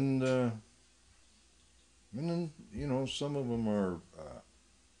 And then some of them are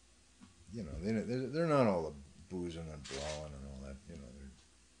they're not all the boozing and blowing and all that.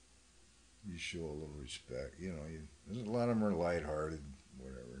 You show a little respect. There's a lot of them are lighthearted,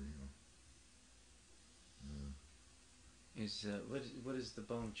 whatever. Is what is the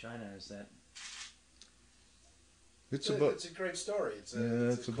Bone China? Is that It's about It's a great story. It's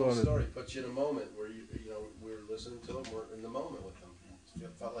it's a cool about it. story. Puts you in a moment where we were listening to them. We're in the moment with them. It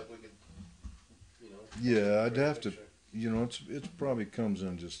felt like we could, Yeah, I'd create a have to. picture. It probably comes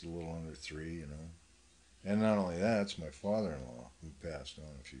in just a little under 3. And not only that, it's my father-in-law who passed on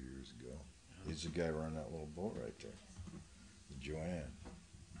a few years ago. He's the guy running that little boat right there, the Joanne.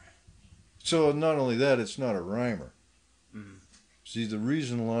 So not only that, it's not a rhymer. Mhm. See, the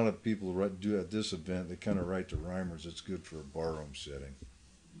reason a lot of people do at this event, they kind of write the rhymers. It's good for a barroom setting.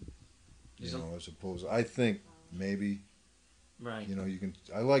 Is it- As opposed, I think maybe right? you can.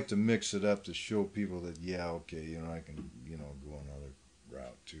 I like to mix it up to show people that okay, I can go another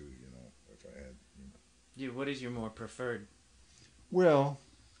route too. If I had. Yeah. What is your more preferred? Well,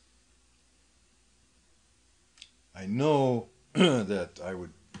 I know that I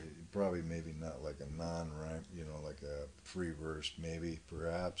would probably maybe not like a non-rhyme, like a free verse, maybe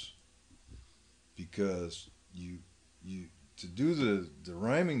perhaps, because you to do the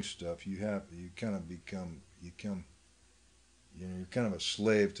rhyming stuff, you're kind of a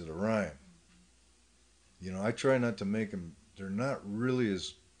slave to the rhyme. I try not to make them. They're not really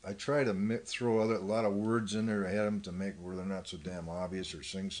as. I try to throw a lot of words in there ahead of them to make where they're not so damn obvious or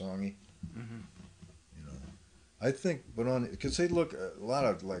sing-songy. Mm-hmm. I think, but because they look a lot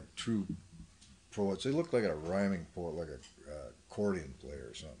of like true poets, they look like a rhyming poet, like a accordion player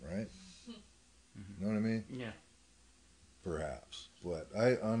or something, right? You know what I mean? Yeah. Perhaps. But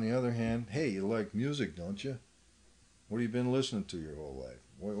on the other hand, hey, you like music, don't you? What have you been listening to your whole life?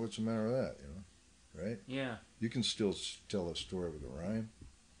 What's the matter with that? Right? Yeah. You can still tell a story with a rhyme.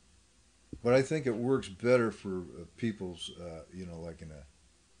 But I think it works better for people's, like in a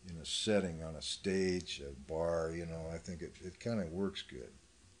setting on a stage, a bar. I think it kind of works good.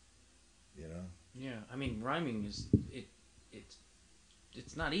 Yeah. I mean, rhyming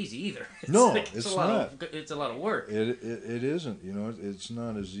it's not easy either. No, it's it's a lot not. It's a lot of work. It isn't. It's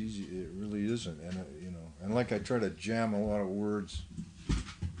not as easy. It really isn't. And and like I try to jam a lot of words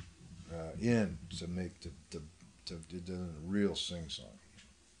in to make the real sing song.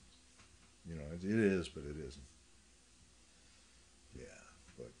 It is, but it isn't. Yeah,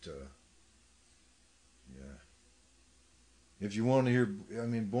 but yeah. If you want to hear,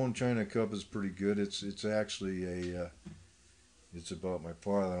 Bone China Cup is pretty good. It's actually it's about my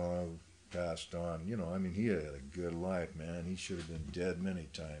father-in-law who passed on. You know, I mean, he had a good life, man. He should have been dead many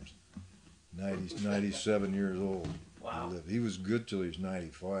times. 97 years old. Wow. He was good till he was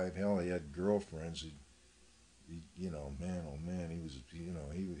 95. Hell, he had girlfriends. He you know, man, oh man, he was, you know,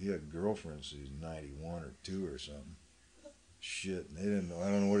 he had girlfriends till he was 91 or 2 or something. Shit, and they didn't know.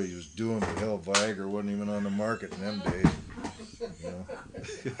 I don't know what he was doing, but hell, Viagra wasn't even on the market in them days. You know.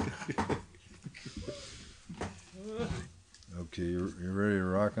 Okay, you ready to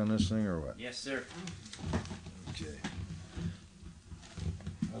rock on this thing or what? Yes, sir. Okay.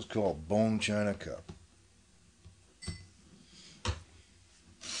 That's called Bone China Cup.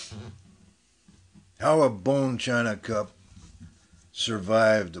 How a Bone China Cup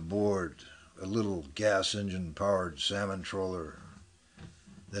survived aboard a little gas engine powered salmon trawler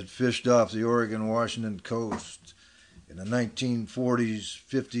that fished off the Oregon-Washington coast in the 1940s,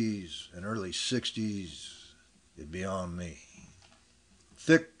 50s, and early 60s is beyond me.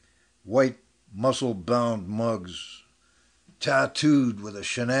 Thick, white, muscle-bound mugs tattooed with a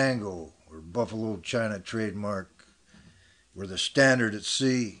Shenango or Buffalo China trademark were the standard at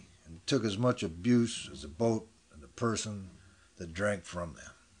sea and took as much abuse as the boat and the person that drank from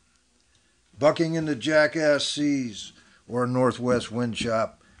them. Bucking in the jackass seas or a northwest wind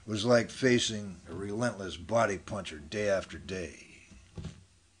chop was like facing a relentless body puncher day after day.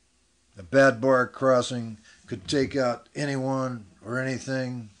 A bad bar crossing could take out anyone or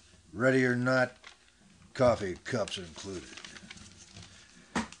anything, ready or not, coffee cups included.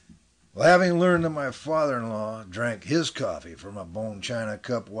 Well, having learned that my father-in-law drank his coffee from a Bone China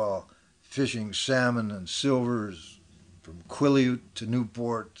Cup while fishing salmon and silvers from Quileute to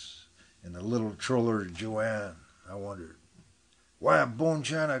Newport in the little trawler Joanne, I wondered, why a Bone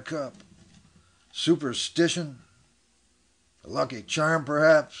China Cup? Superstition? A lucky charm,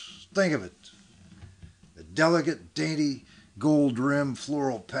 perhaps? Think of it. The delicate, dainty, gold-rimmed,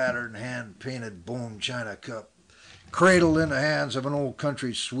 floral pattern, hand-painted Bone China Cup, cradled in the hands of an old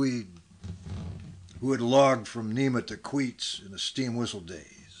country Swede who had logged from Nema to Queets in the steam whistle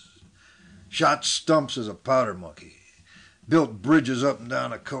days, shot stumps as a powder monkey, built bridges up and down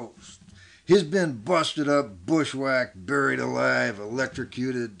the coast. He's been busted up, bushwhacked, buried alive,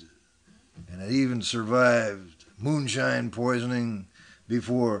 electrocuted, and had even survived moonshine poisoning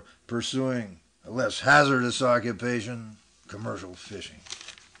before pursuing a less hazardous occupation, commercial fishing.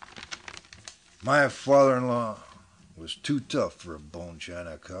 My father-in-law was too tough for a Bone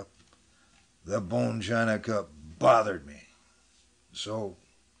China Cup. The Bone China Cup bothered me. So,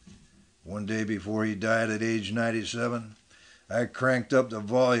 one day before he died at age 97, I cranked up the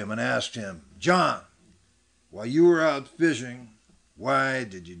volume and asked him, John, while you were out fishing, why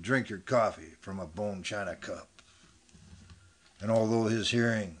did you drink your coffee from a Bone China Cup? And although his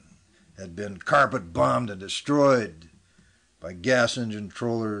hearing had been carpet-bombed and destroyed by gas engine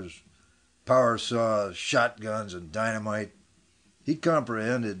trawlers, power saws, shotguns, and dynamite, he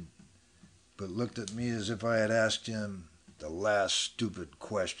comprehended, but looked at me as if I had asked him the last stupid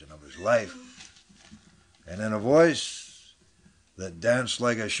question of his life. And in a voice that danced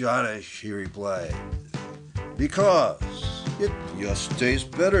like a schottish, he replied, because it just tastes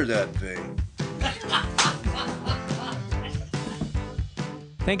better that way.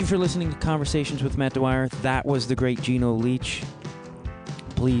 Thank you for listening to Conversations with Matt Dwyer. That was the great Gino Leach.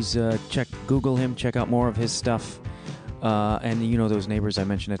 Please Google him, check out more of his stuff. And you know those neighbors I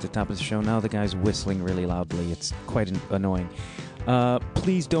mentioned at the top of the show. Now the guy's whistling really loudly. It's quite annoying.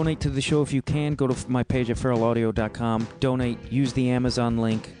 Please donate to the show if you can. Go to my page at feralaudio.com. Donate. Use the Amazon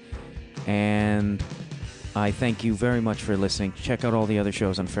link. And I thank you very much for listening. Check out all the other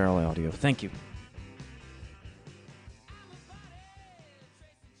shows on Feral Audio. Thank you.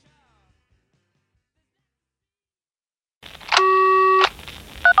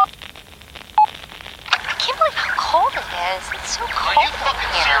 It's so cold in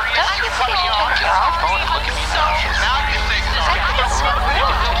here. Don't you think you should turn your phone and look at me now? I think it's so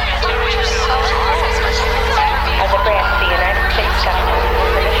rude. As a branch of the United States government.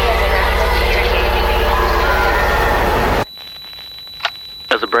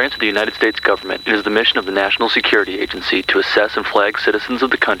 As a branch of the United States government, it is the mission of the National Security Agency to assess and flag citizens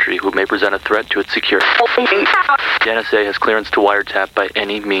of the country who may present a threat to its security. The NSA has clearance to wiretap by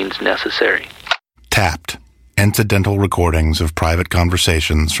any means necessary. Tapped. Incidental recordings of private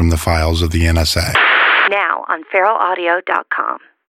conversations from the files of the NSA. Now on feralaudio.com.